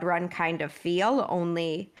Indian mud run kind of feel,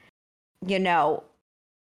 only,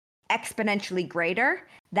 exponentially greater,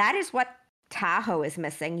 that is what Tahoe is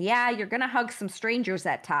missing. Yeah, you're going to hug some strangers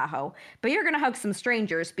at Tahoe, but you're going to hug some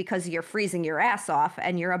strangers because you're freezing your ass off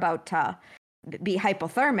and you're about to be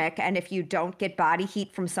hypothermic. And if you don't get body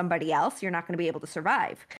heat from somebody else, you're not going to be able to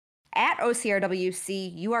survive. At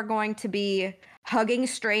OCRWC, you are going to be hugging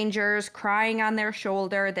strangers, crying on their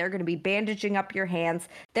shoulder. They're going to be bandaging up your hands.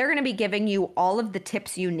 They're going to be giving you all of the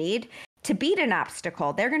tips you need to beat an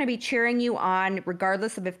obstacle. They're going to be cheering you on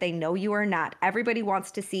regardless of if they know you or not. Everybody wants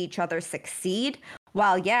to see each other succeed.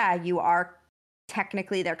 While, yeah, you are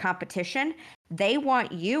technically their competition, they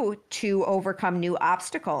want you to overcome new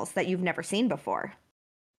obstacles that you've never seen before.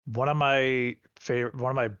 One of my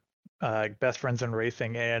best friends in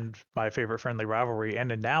racing and my favorite friendly rivalry,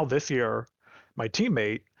 and then now this year, my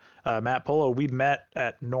teammate, Matt Polo, we met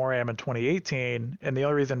at NORAM in 2018, and the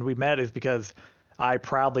only reason we met is because I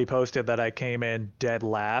proudly posted that I came in dead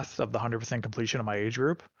last of the 100% completion of my age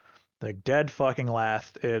group, like dead fucking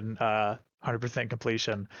last in 100%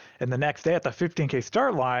 completion. And the next day at the 15K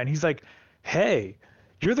start line, he's like, "Hey,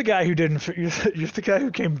 you're the guy who you're the guy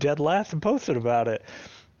who came dead last and posted about it."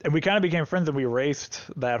 And we kind of became friends, and we raced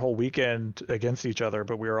that whole weekend against each other,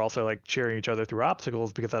 but we were also like cheering each other through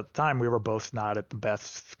obstacles because at the time we were both not at the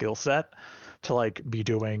best skill set to like be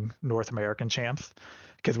doing North American champs,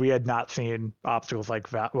 because we had not seen obstacles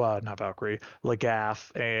like not Valkyrie, Lagath,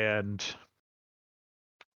 and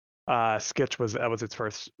Skitch was its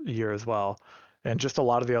first year as well. And just a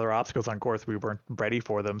lot of the other obstacles on course, we weren't ready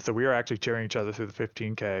for them. So we were actually cheering each other through the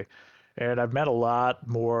 15K. And I've met a lot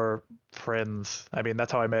more friends. I mean,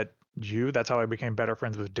 that's how I met you. That's how I became better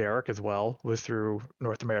friends with Derek as well, was through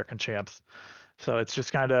North American champs. So it's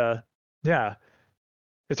just kind of, yeah,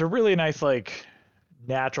 it's a really nice, like,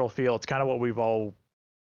 natural feel. It's kind of what we've all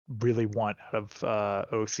really want out of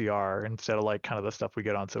OCR instead of like kind of the stuff we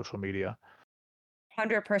get on social media.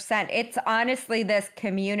 100%. It's honestly this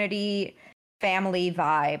community family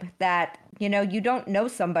vibe that, you don't know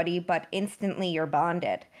somebody, but instantly you're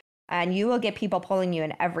bonded. And you will get people pulling you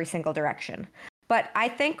in every single direction. But I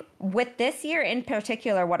think with this year in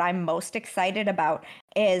particular, what I'm most excited about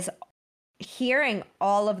is hearing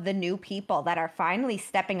all of the new people that are finally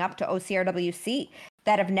stepping up to OCRWC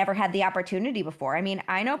that have never had the opportunity before. I mean,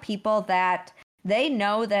 I know people that they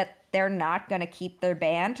know that they're not going to keep their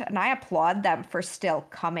band, and I applaud them for still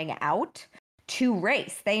coming out to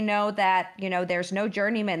race. They know that, you know, there's no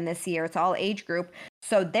journeyman this year. It's all age group.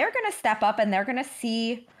 So they're going to step up and they're going to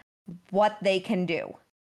see what they can do.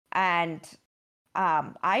 And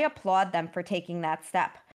I applaud them for taking that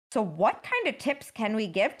step. So what kind of tips can we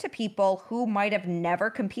give to people who might have never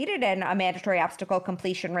competed in a mandatory obstacle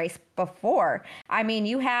completion race before? I mean,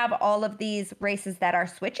 you have all of these races that are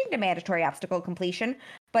switching to mandatory obstacle completion,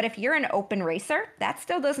 but if you're an open racer, that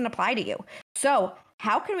still doesn't apply to you. So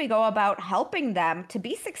how can we go about helping them to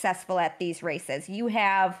be successful at these races? You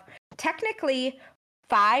have technically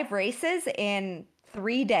 5 races in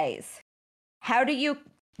 3 days. How do you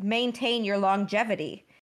maintain your longevity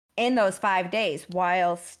in those 5 days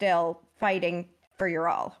while still fighting for your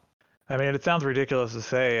all? I mean, it sounds ridiculous to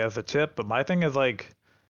say as a tip, but my thing is like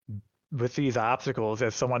with these obstacles,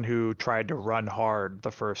 as someone who tried to run hard the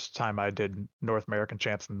first time I did North American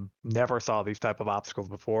Champs and never saw these type of obstacles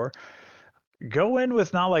before, go in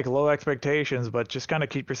with not like low expectations, but just kind of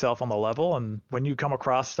keep yourself on the level. And when you come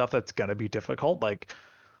across stuff that's going to be difficult, like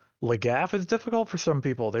Lagaf is difficult for some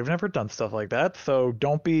people. They've never done stuff like that. So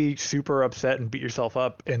don't be super upset and beat yourself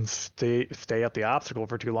up and stay at the obstacle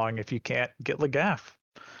for too long if you can't get Lagaf.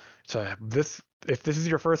 So if this is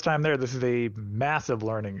your first time there, this is a massive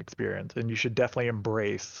learning experience, and you should definitely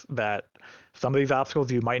embrace that some of these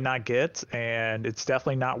obstacles you might not get, and it's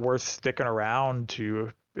definitely not worth sticking around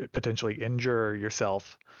to potentially injure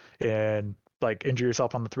yourself and like injure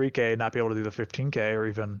yourself on the 3K and not be able to do the 15K, or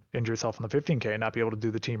even injure yourself on the 15K and not be able to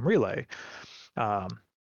do the team relay.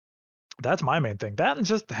 That's my main thing. That and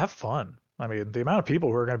just have fun. I mean, the amount of people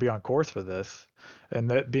who are going to be on course for this and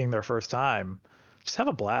that being their first time, just have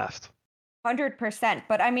a blast. 100%.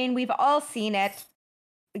 But I mean, we've all seen it.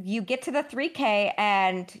 You get to the 3K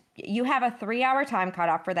and you have a 3-hour time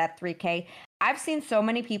cutoff for that 3K. I've seen so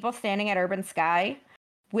many people standing at Urban Sky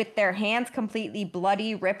with their hands completely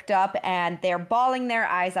bloody, ripped up, and they're bawling their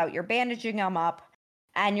eyes out. You're bandaging them up.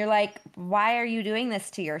 And you're like, why are you doing this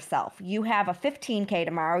to yourself? You have a 15K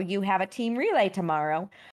tomorrow. You have a team relay tomorrow.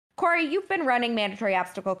 Corey, you've been running mandatory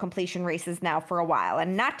obstacle completion races now for a while.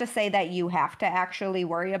 And not to say that you have to actually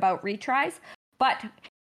worry about retries, but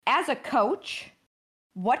as a coach,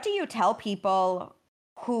 what do you tell people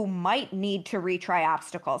who might need to retry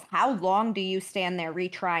obstacles? How long do you stand there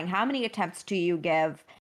retrying? How many attempts do you give?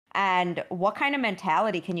 And what kind of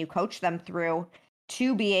mentality can you coach them through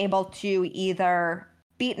to be able to either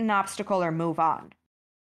beat an obstacle or move on?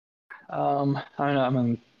 I don't know. I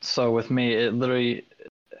mean, so with me, it literally,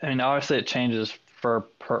 I mean, obviously it changes per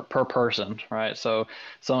person, right? So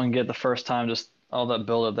someone can get the first time, just all that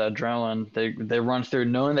build up, that adrenaline, they run through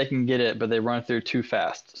knowing they can get it, but they run through too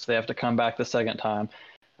fast. So they have to come back the second time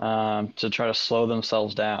to try to slow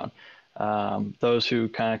themselves down. Those who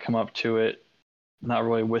kind of come up to it not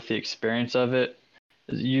really with the experience of it,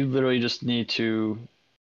 you literally just need to,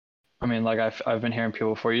 I mean, like I've been hearing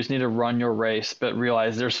people before, you just need to run your race, but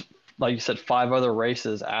realize there's, like you said, 5 other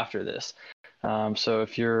races after this. So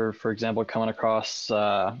if you're, for example, coming across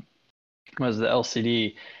the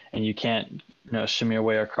LCD and you can't, shimmy your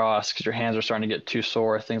way across because your hands are starting to get too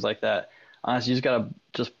sore, things like that. Honestly, you just gotta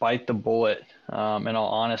just bite the bullet. In all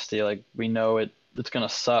honesty, like we know it's gonna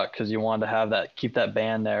suck because you want to have that, keep that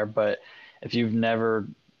band there, but if you've never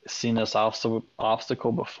seen this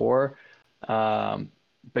obstacle before, but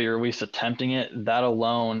you're at least attempting it, that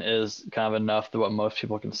alone is kind of enough that what most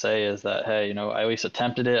people can say is that, hey, I at least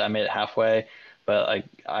attempted it, I made it halfway, but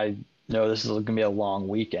I know this is going to be a long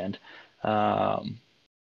weekend.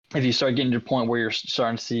 If you start getting to the point where you're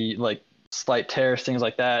starting to see like slight tears, things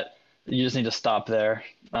like that, you just need to stop there.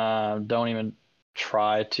 Don't even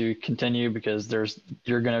try to continue because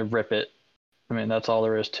you're going to rip it. I mean, that's all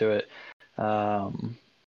there is to it.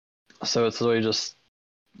 So it's really just,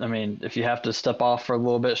 I mean, if you have to step off for a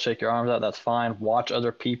little bit, shake your arms out, that's fine. Watch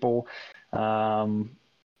other people. I mean,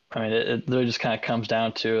 it really just kind of comes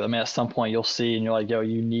down to, I mean, at some point you'll see and you're like, yo,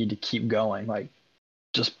 you need to keep going. Like,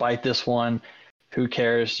 just bite this one. Who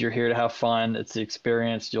cares? You're here to have fun. It's the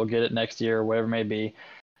experience. You'll get it next year, whatever it may be.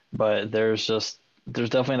 But there's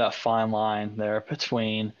definitely that fine line there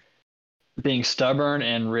between being stubborn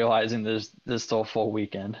and realizing there's still a full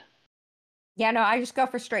weekend. Yeah, no, I just go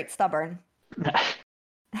for straight stubborn.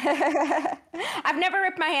 I've never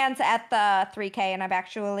ripped my hands at the 3K, and I've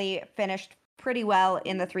actually finished pretty well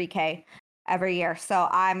in the 3K every year. So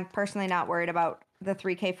I'm personally not worried about the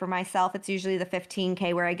 3K for myself. It's usually the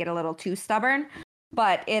 15K where I get a little too stubborn,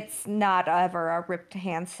 but it's not ever a ripped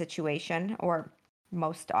hand situation, or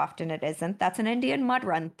most often it isn't. That's an Indian mud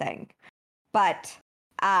run thing. But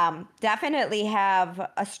definitely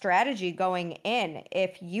have a strategy going in.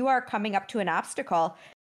 If you are coming up to an obstacle,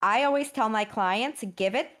 I always tell my clients,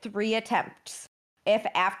 give it 3 attempts. If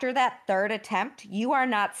after that 3rd attempt, you are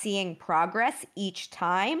not seeing progress each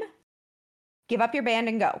time, give up your band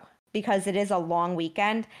and go, because it is a long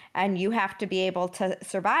weekend and you have to be able to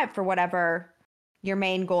survive for whatever your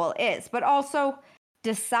main goal is. But also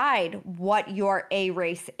decide what your A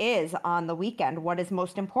race is on the weekend, what is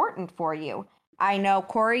most important for you. I know,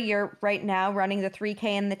 Corey, you're right now running the 3K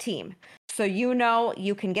in the team. So you know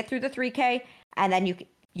you can get through the 3K and then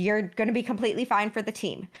you're going to be completely fine for the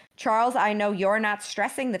team. Charles, I know you're not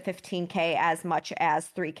stressing the 15K as much as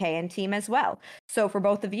 3K and team as well. So for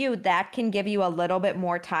both of you, that can give you a little bit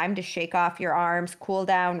more time to shake off your arms, cool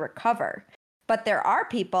down, recover. But there are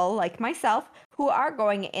people like myself who are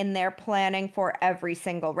going in there planning for every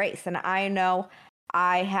single race. And I know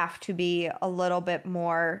I have to be a little bit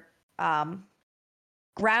more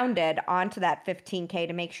grounded onto that 15K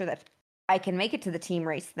to make sure that I can make it to the team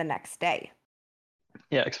race the next day.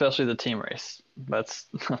 Yeah, especially the team race. Let's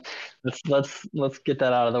get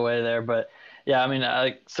that out of the way there. But yeah, I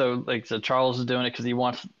mean, so Charles is doing it because he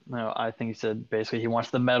wants, I think he said basically he wants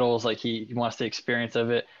the medals, like he wants the experience of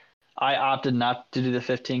it. I opted not to do the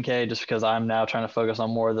 15K just because I'm now trying to focus on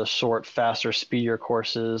more of the short, faster, speedier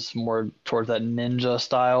courses, more towards that ninja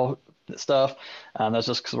style stuff. That's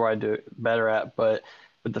just because where I do it better at. But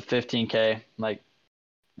with the 15K, like,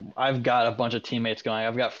 I've got a bunch of teammates going.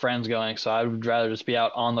 I've got friends going. So I would rather just be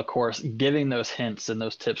out on the course, giving those hints and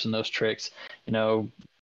those tips and those tricks,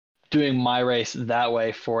 doing my race that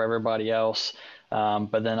way for everybody else.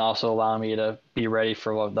 But then also allowing me to be ready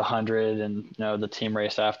for the 100 and, the team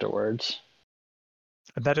race afterwards.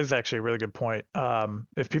 That is actually a really good point.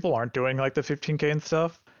 If people aren't doing like the 15K and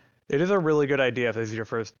stuff, it is a really good idea if this is your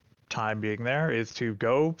first time being there, is to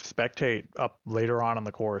go spectate up later on in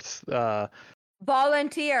the course.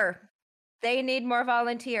 Volunteer. They need more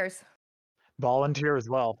volunteers. Volunteer as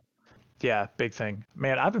well. Yeah, big thing.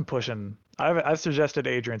 Man, I've been pushing. I've suggested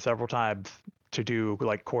Adrian several times to do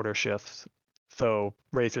like quarter shifts, so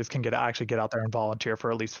racers can actually get out there and volunteer for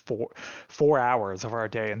at least 4 hours of our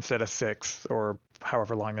day instead of 6 or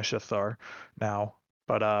however long the shifts are now.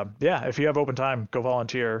 But yeah, if you have open time, go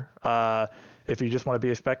volunteer. If you just want to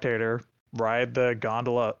be a spectator, ride the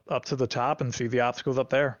gondola up to the top and see the obstacles up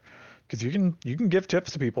there, because you can give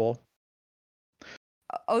tips to people.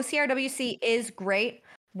 OCRWC is great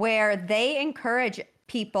where they encourage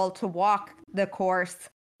people to walk the course,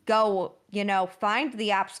 go, find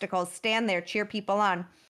the obstacles, stand there, cheer people on.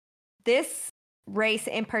 This race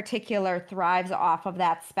in particular thrives off of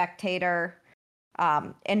that spectator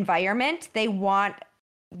environment. They want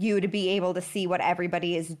you to be able to see what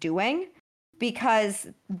everybody is doing, because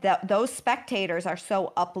those spectators are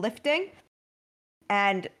so uplifting,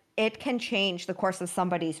 and it can change the course of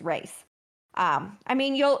somebody's race. I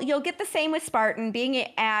mean, you'll get the same with Spartan. Being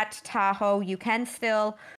at Tahoe, you can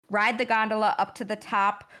still ride the gondola up to the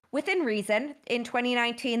top within reason. In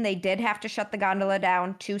 2019, they did have to shut the gondola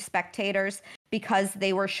down to spectators because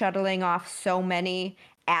they were shuttling off so many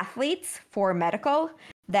athletes for medical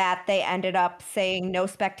that they ended up saying no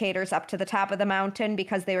spectators up to the top of the mountain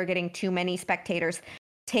because they were getting too many spectators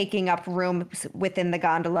taking up room within the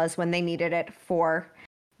gondolas when they needed it for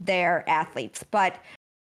their athletes. But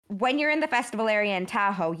when you're in the festival area in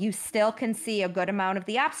Tahoe, you still can see a good amount of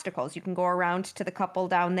the obstacles. You can go around to the couple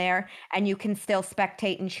down there and you can still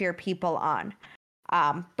spectate and cheer people on.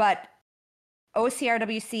 But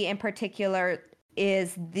OCRWC in particular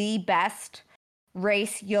is the best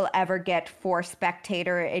race you'll ever get for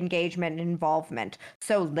spectator engagement and involvement.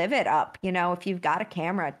 So live it up. If you've got a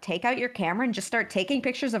camera, take out your camera and just start taking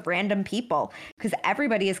pictures of random people, because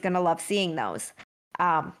everybody is going to love seeing those.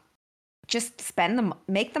 Just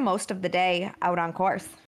make the most of the day out on course.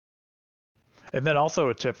 And then also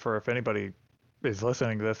a tip for if anybody is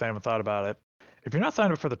listening to this and haven't thought about it, if you're not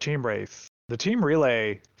signed up for the team race, the team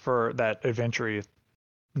relay for that Adventure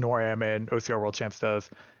NORAM and OCR World Champs does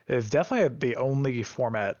is definitely the only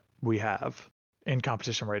format we have in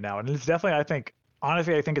competition right now. And it's definitely, I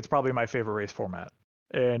think it's probably my favorite race format.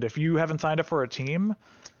 And if you haven't signed up for a team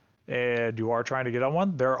and you are trying to get on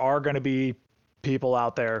one, there are going to be people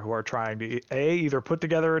out there who are trying to either put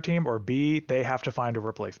together a team, or B, they have to find a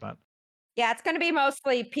replacement. Yeah, it's going to be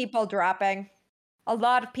mostly people dropping. A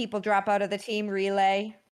lot of people drop out of the team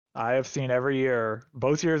relay. I have seen every year,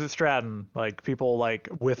 both years at Stratton, like people like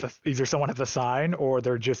with either someone has a sign or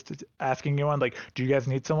they're just asking you on like, do you guys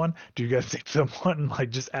need someone? Do you guys need someone? Like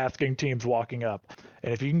just asking teams walking up.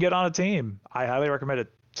 And if you can get on a team, I highly recommend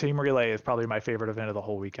it. Team relay is probably my favorite event of the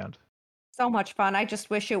whole weekend. So much fun. I just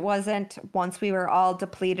wish it wasn't once we were all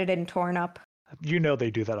depleted and torn up. You know they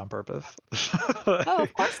do that on purpose. Oh,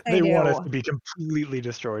 of course They want us do. to be completely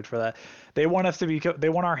destroyed for that. They want us to be. They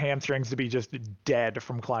want our hamstrings to be just dead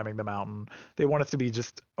from climbing the mountain. They want us to be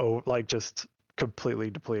just just completely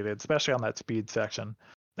depleted, especially on that speed section.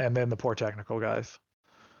 And then the poor technical guys,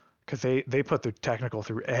 because they put the technical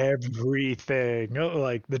through everything.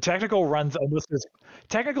 Like the technical runs almost as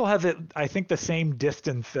technical has it. I think the same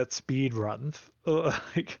distance that speed runs.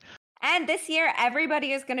 Like And this year,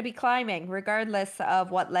 everybody is going to be climbing, regardless of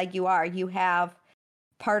what leg you are. You have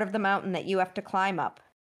part of the mountain that you have to climb up.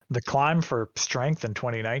 the climb for strength in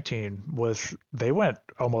 2019 was they went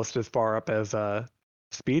almost as far up as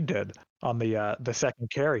Speed did on the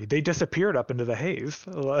second carry. They disappeared up into the haze.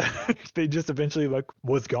 They just eventually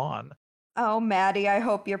was gone. Oh, Maddie, I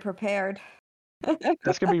hope you're prepared.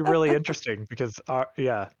 That's gonna be really interesting because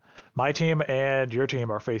my team and your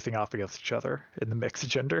team are facing off against each other in the mixed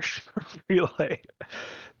gender relay.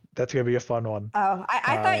 That's gonna be a fun one. Oh,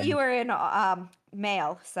 I thought you were in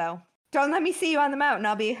male, so don't let me see you on the mountain.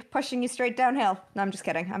 I'll be pushing you straight downhill. No, I'm just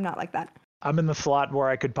kidding. I'm not like that. I'm in the slot where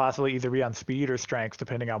I could possibly either be on speed or strength,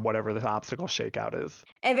 depending on whatever the obstacle shakeout is.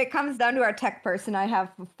 If it comes down to our tech person, I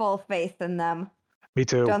have full faith in them. Me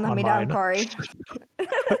too. Don't let me down, Corey.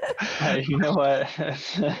 Hey, you know what?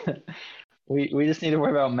 we just need to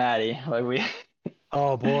worry about Maddie.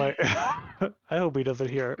 Oh boy, I hope he doesn't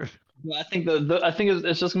hear. I think I think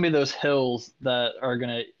it's just gonna be those hills that are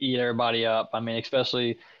gonna eat everybody up. I mean,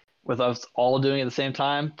 especially with us all doing it at the same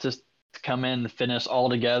time, just to come in and finish all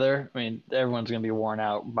together. I mean, everyone's gonna be worn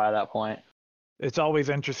out by that point. It's always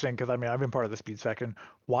interesting because I've been part of the speed section.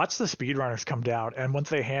 Watch the speedrunners come down, and once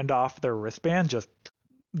they hand off their wristband,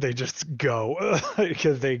 they just go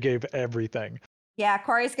because they gave everything. Yeah,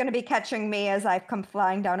 Corey's going to be catching me as I come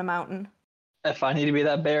flying down a mountain. If I need to be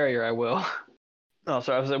that barrier, I will. Oh,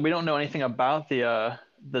 sorry. I was like, we don't know anything about the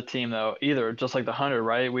team though either. Just like the 100,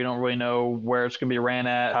 right? We don't really know where it's gonna be ran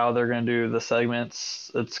at, how they're gonna do the segments.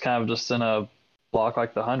 It's kind of just in a block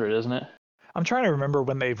like the 100, isn't it? I'm trying to remember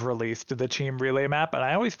when they've released the team relay map, and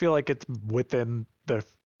I always feel like it's within the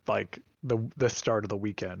start of the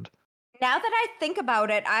weekend. Now that I think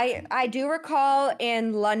about it, I do recall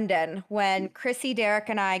in London when Chrissy, Derek,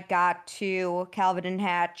 and I got to Calvin and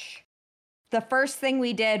Hatch, the first thing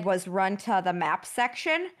we did was run to the map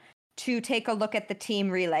section to take a look at the team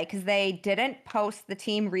relay because they didn't post the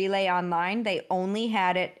team relay online. They only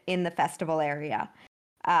had it in the festival area.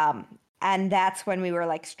 And that's when we were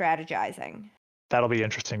strategizing. That'll be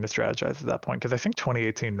interesting to strategize at that point because I think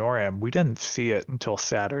 2018 NORAM, we didn't see it until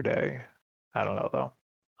Saturday. I don't know though.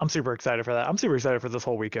 I'm super excited for that. I'm super excited for this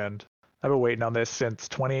whole weekend. I've been waiting on this since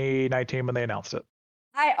 2019 when they announced it.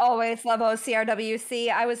 I always love OCRWC.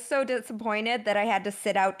 I was so disappointed that I had to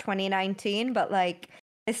sit out 2019, but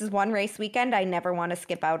this is one race weekend I never want to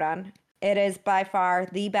skip out on. It is by far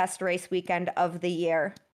the best race weekend of the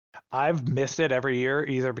year. I've missed it every year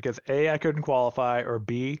either because A, I couldn't qualify, or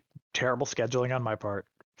B, terrible scheduling on my part.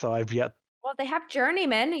 So I've yet. Well, they have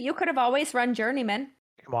Journeyman. You could have always run Journeyman.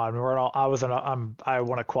 Come on, I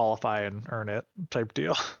want to qualify and earn it type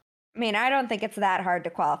deal. I don't think it's that hard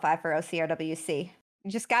to qualify for OCRWC.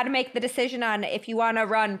 You just got to make the decision on if you want to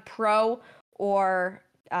run pro or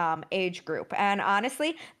age group. And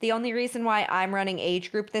honestly, the only reason why I'm running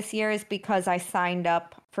age group this year is because I signed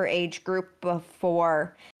up for age group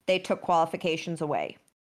before they took qualifications away.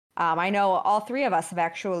 I know all three of us have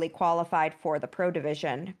actually qualified for the pro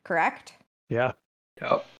division, correct? Yeah.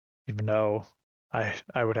 Yep. Even though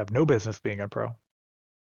I would have no business being a pro.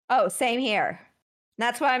 Oh, same here.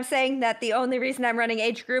 That's why I'm saying that the only reason I'm running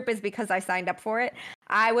age group is because I signed up for it.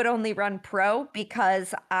 I would only run pro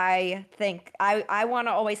because I think I want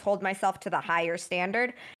to always hold myself to the higher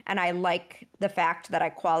standard. And I like the fact that I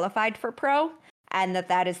qualified for pro and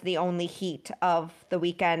that is the only heat of the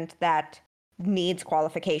weekend that needs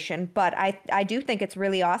qualification. But I do think it's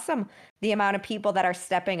really awesome the amount of people that are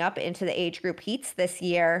stepping up into the age group heats this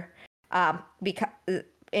year because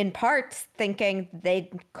in part thinking they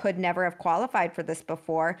could never have qualified for this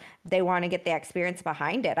before. They want to get the experience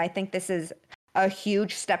behind it. I think this is a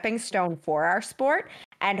huge stepping stone for our sport.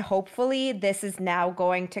 And hopefully this is now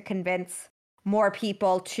going to convince more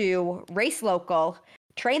people to race local,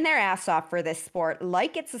 train their ass off for this sport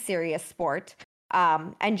like it's a serious sport,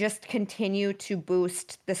 and just continue to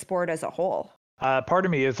boost the sport as a whole. Part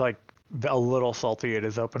of me is a little salty it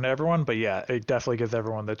is open to everyone, but yeah, it definitely gives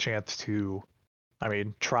everyone the chance to,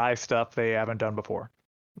 try stuff they haven't done before.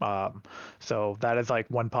 So that is like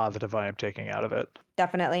one positive I am taking out of it.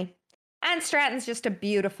 Definitely. And Stratton's just a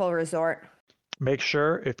beautiful resort. Make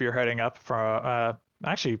sure if you're heading up from,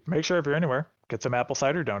 make sure if you're anywhere, get some apple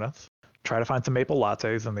cider donuts. Try to find some maple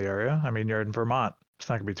lattes in the area. You're in Vermont. It's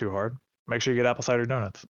not going to be too hard. Make sure you get apple cider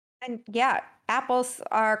donuts. And yeah, apples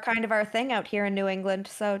are kind of our thing out here in New England,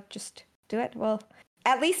 so just do it. Well,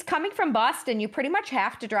 at least coming from Boston, you pretty much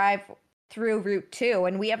have to drive through Route 2,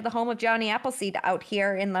 and we have the home of Johnny Appleseed out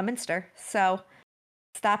here in Leominster. So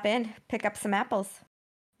stop in, pick up some apples.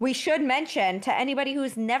 We should mention to anybody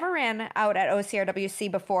who's never ran out at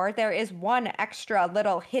OCRWC before, there is one extra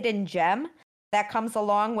little hidden gem that comes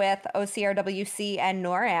along with OCRWC and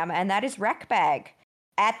NORAM, and that is Rec Bag.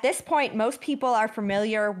 At this point, most people are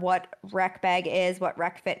familiar what Rec Bag is, what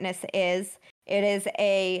Rec Fitness is.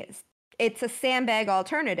 It's a sandbag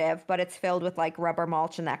alternative, but it's filled with like rubber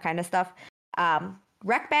mulch and that kind of stuff.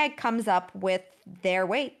 Rec Bag comes up with their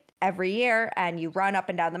weight every year, and you run up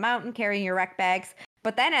and down the mountain carrying your rec bags.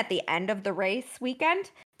 But then at the end of the race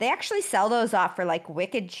weekend, they actually sell those off for like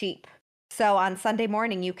wicked cheap. So on Sunday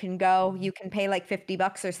morning, you can go, you can pay like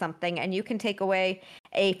 $50 or something, and you can take away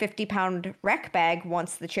a 50-pound rec bag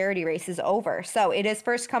once the charity race is over. So it is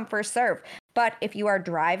first come, first serve. But if you are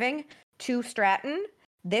driving to Stratton,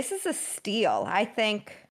 this is a steal. I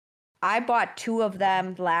think I bought 2 of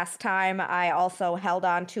them last time. I also held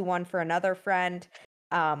on to one for another friend.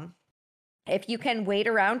 If you can wait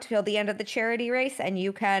around till the end of the charity race and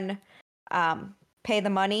you can pay the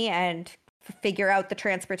money and figure out the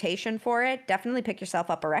transportation for it, definitely pick yourself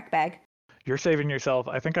up a rec bag. You're saving yourself.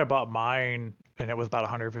 I think I bought mine and it was about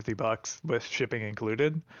 $150 with shipping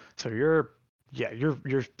included. So you're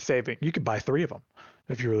saving. You could buy 3 of them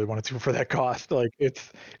if you really wanted to for that cost. Like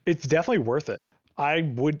it's definitely worth it. I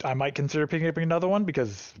might consider picking up another one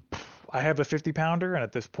because I have a 50-pounder and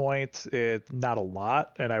at this point it's not a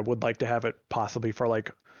lot, and I would like to have it possibly for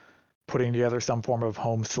like putting together some form of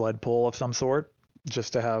home sled pull of some sort,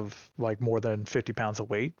 just to have like more than 50 pounds of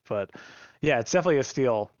weight. But yeah, it's definitely a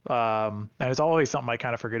steal. And it's always something I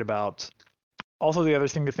kind of forget about. Also, the other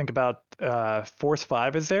thing to think about, Force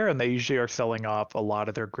 5 is there, and they usually are selling off a lot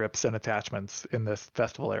of their grips and attachments in this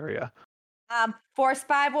festival area. Force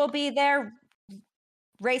 5 will be there.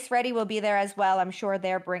 Race Ready will be there as well. I'm sure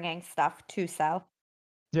they're bringing stuff to sell.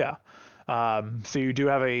 Yeah. So you do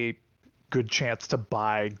have a good chance to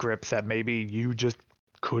buy grips that maybe you just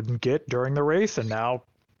couldn't get during the race, and now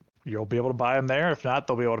you'll be able to buy them there. If not,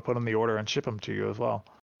 they'll be able to put in the order and ship them to you as well.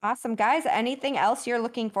 Awesome, guys. Anything else you're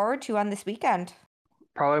looking forward to on this weekend?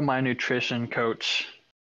 Probably my nutrition coach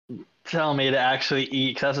telling me to actually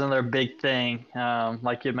eat, because that's another big thing.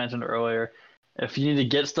 Like you mentioned earlier, if you need to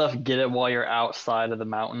get stuff, get it while you're outside of the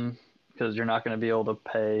mountain, because you're not going to be able to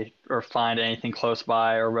pay or find anything close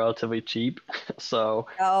by or relatively cheap. So.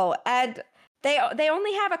 Oh, and they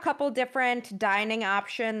only have a couple different dining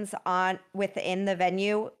options within the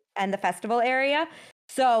venue and the festival area.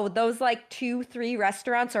 So those like 2-3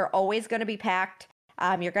 restaurants are always going to be packed.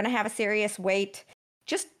 You're going to have a serious wait.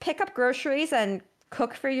 Just pick up groceries and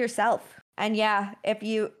cook for yourself. And yeah, if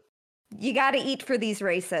you got to eat for these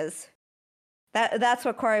races. That's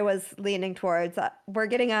what Corey was leaning towards. We're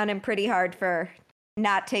getting on him pretty hard for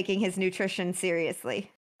not taking his nutrition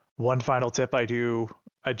seriously. One final tip I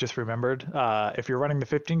just remembered. If you're running the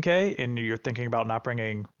 15K and you're thinking about not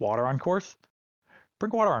bringing water on course,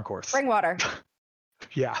 bring water on course. Bring water.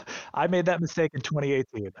 Yeah, I made that mistake in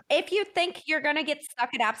 2018. If you think you're going to get stuck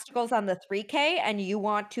at obstacles on the 3K and you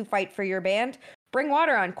want to fight for your band, bring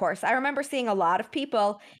water on course. I remember seeing a lot of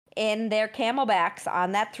people in their camelbacks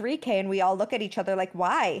on that 3K, and we all look at each other like,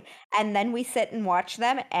 why? And then we sit and watch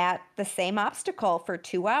them at the same obstacle for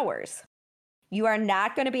 2 hours. You are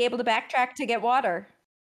not going to be able to backtrack to get water.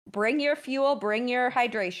 Bring your fuel, bring your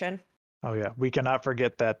hydration. Oh yeah, we cannot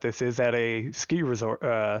forget that this is at a ski resort.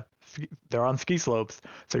 They're on ski slopes,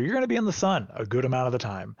 so you're going to be in the sun a good amount of the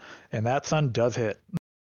time, and that sun does hit.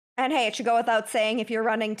 And hey, it should go without saying, if you're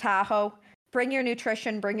running Tahoe, bring your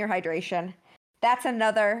nutrition, bring your hydration. That's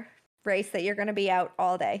another race that you're going to be out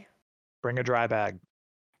all day. Bring a dry bag.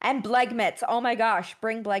 And Bleg mitts. Oh my gosh,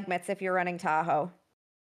 bring Bleg mitts if you're running Tahoe.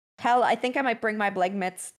 Hell, I think I might bring my Bleg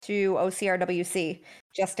mitts to OCRWC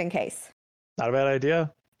just in case. Not a bad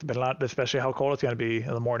idea. But not, especially how cold it's going to be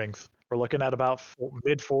in the mornings. We're looking at about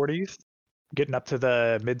mid 40s, getting up to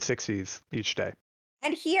the mid 60s each day.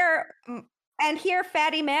 And here,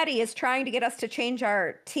 Fatty Maddie is trying to get us to change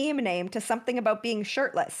our team name to something about being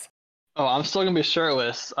shirtless. Oh, I'm still going to be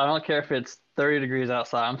shirtless. I don't care if it's 30 degrees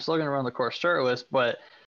outside. I'm still going to run the course shirtless, but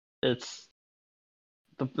it's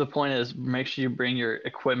the point is make sure you bring your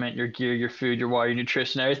equipment, your gear, your food, your water, your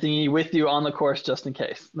nutrition, everything you need with you on the course just in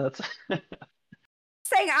case. That's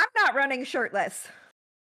Saying I'm not running shirtless.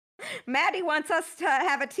 Maddie wants us to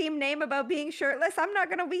have a team name about being shirtless. I'm not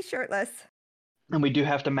going to be shirtless. and we do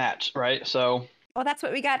have to match, right? So Well, that's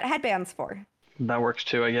what we got headbands for. that works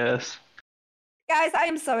too, I guess. Guys, I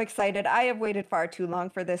am so excited. I have waited far too long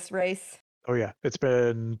for this race. Oh yeah, it's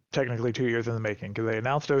been technically 2 years in the making because they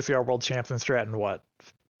announced OCR World Champs in Stratton, what,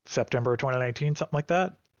 September 2019, something like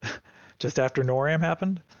that? Just after NORAM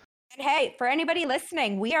happened? And hey, for anybody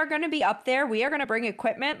listening, we are going to be up there. We are going to bring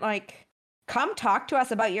equipment. Like, come talk to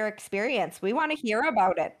us about your experience. We want to hear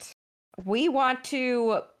about it. We want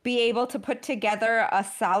to be able to put together a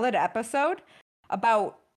solid episode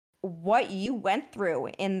about what you went through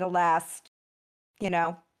in the last,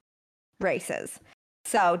 races.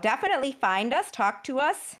 So definitely find us, talk to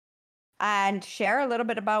us, and share a little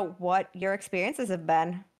bit about what your experiences have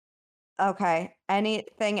been. Okay.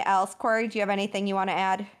 Anything else, Corey? Do you have anything you want to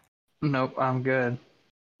add? Nope, I'm good.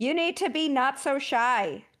 You need to be not so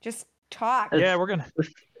shy. Just talk. Yeah, we're gonna.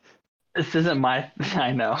 This isn't my.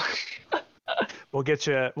 I know. We'll get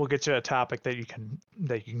you a topic that you can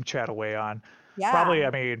chat away on. Yeah. Probably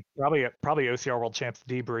OCR World Champs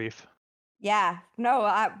debrief. Yeah.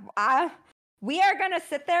 No, we are going to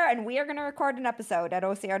sit there and we are going to record an episode at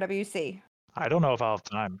OCRWC. I don't know if I'll have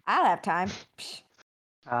time. I'll have time.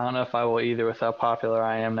 I don't know if I will either with how popular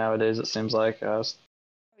I am nowadays. It seems like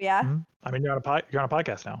Yeah. Mhm. I mean, you're on a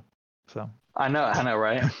podcast now, so. I know,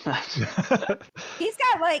 right? He's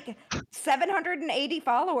got like 780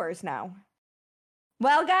 followers now.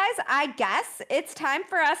 Well, guys, I guess it's time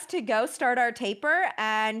for us to go start our taper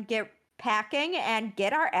and get packing and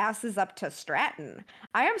get our asses up to Stratton.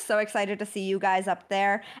 I am so excited to see you guys up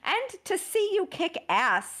there and to see you kick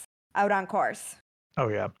ass out on course. Oh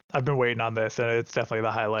yeah, I've been waiting on this, and it's definitely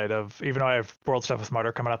the highlight of. Even though I have World Stuff with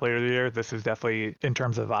Smarter coming up later in the year, this is definitely, in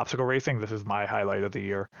terms of obstacle racing, this is my highlight of the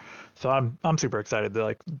year. So I'm super excited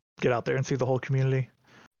to get out there and see the whole community.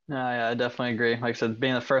 Yeah, I definitely agree. Like I said,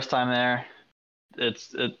 being the first time there,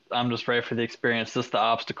 I'm just ready for the experience. Just the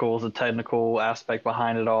obstacles, the technical aspect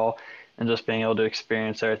behind it all, and just being able to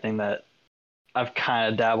experience everything that I've kind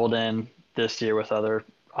of dabbled in this year with other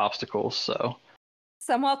obstacles. So.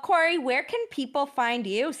 Well, Corey, where can people find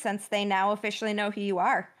you since they now officially know who you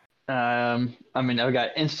are? I mean, I've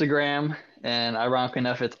got Instagram, and ironically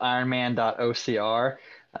enough, it's ironman.ocr.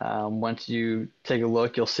 Once you take a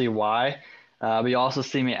look, you'll see why. But you also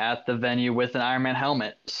see me at the venue with an Ironman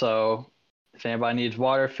helmet. So if anybody needs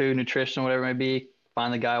water, food, nutrition, whatever it may be,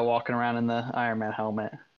 find the guy walking around in the Ironman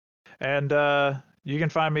helmet. And you can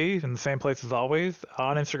find me in the same place as always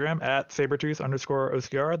on Instagram at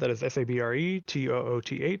Sabretooth_OCR. That is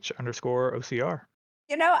SABRETOOTH_OCR.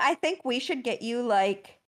 I think we should get you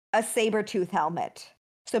like a saber-tooth helmet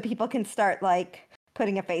so people can start like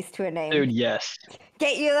putting a face to a name. Dude, yes.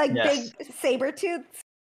 Get you like Yes. big saber-tooths.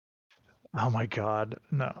 Oh my God,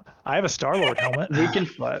 no! I have a Star-Lord helmet. We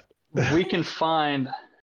can find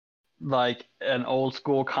like an old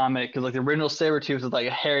school comic because like the original Sabretooth is like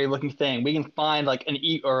a hairy looking thing. We can find like an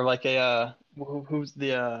or like a who's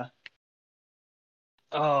the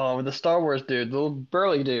the Star Wars dude, the little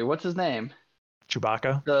burly dude. What's his name?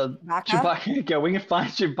 Chewbacca. The Chewbacca? Chewbacca. Yeah, we can find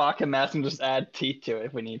Chewbacca mask and just add teeth to it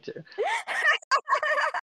if we need to.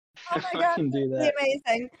 Oh my We God, can do that'd that. be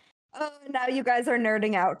amazing. Oh, now you guys are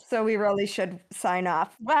nerding out, so we really should sign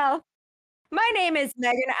off. Well, my name is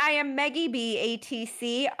Megan. I am Meggie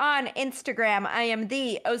BATC on Instagram. I am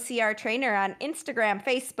the OCR trainer on Instagram,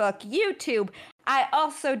 Facebook, YouTube. I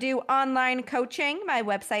also do online coaching. My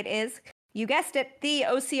website is, you guessed it,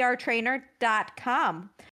 theocrtrainer.com.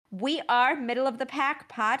 We are Middle of the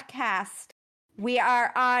Pack Podcast. We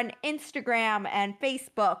are on Instagram and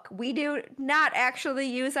Facebook. We do not actually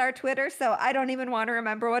use our Twitter, so I don't even want to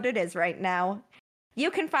remember what it is right now.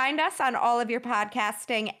 You can find us on all of your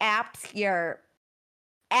podcasting apps, your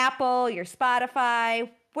Apple, your Spotify,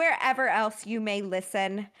 wherever else you may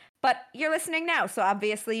listen. But you're listening now, so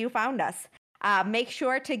obviously you found us. Make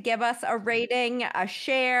sure to give us a rating, a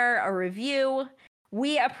share, a review.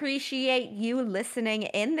 We appreciate you listening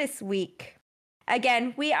in this week.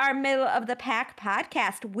 Again, we are Middle of the Pack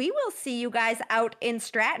Podcast. We will see you guys out in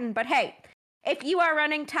Stratton. But hey, if you are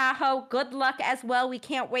running Tahoe, good luck as well. We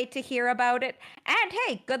can't wait to hear about it. And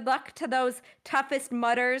hey, good luck to those toughest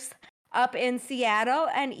mudders up in Seattle.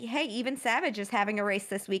 And hey, even Savage is having a race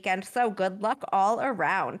this weekend. So good luck all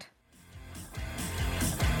around.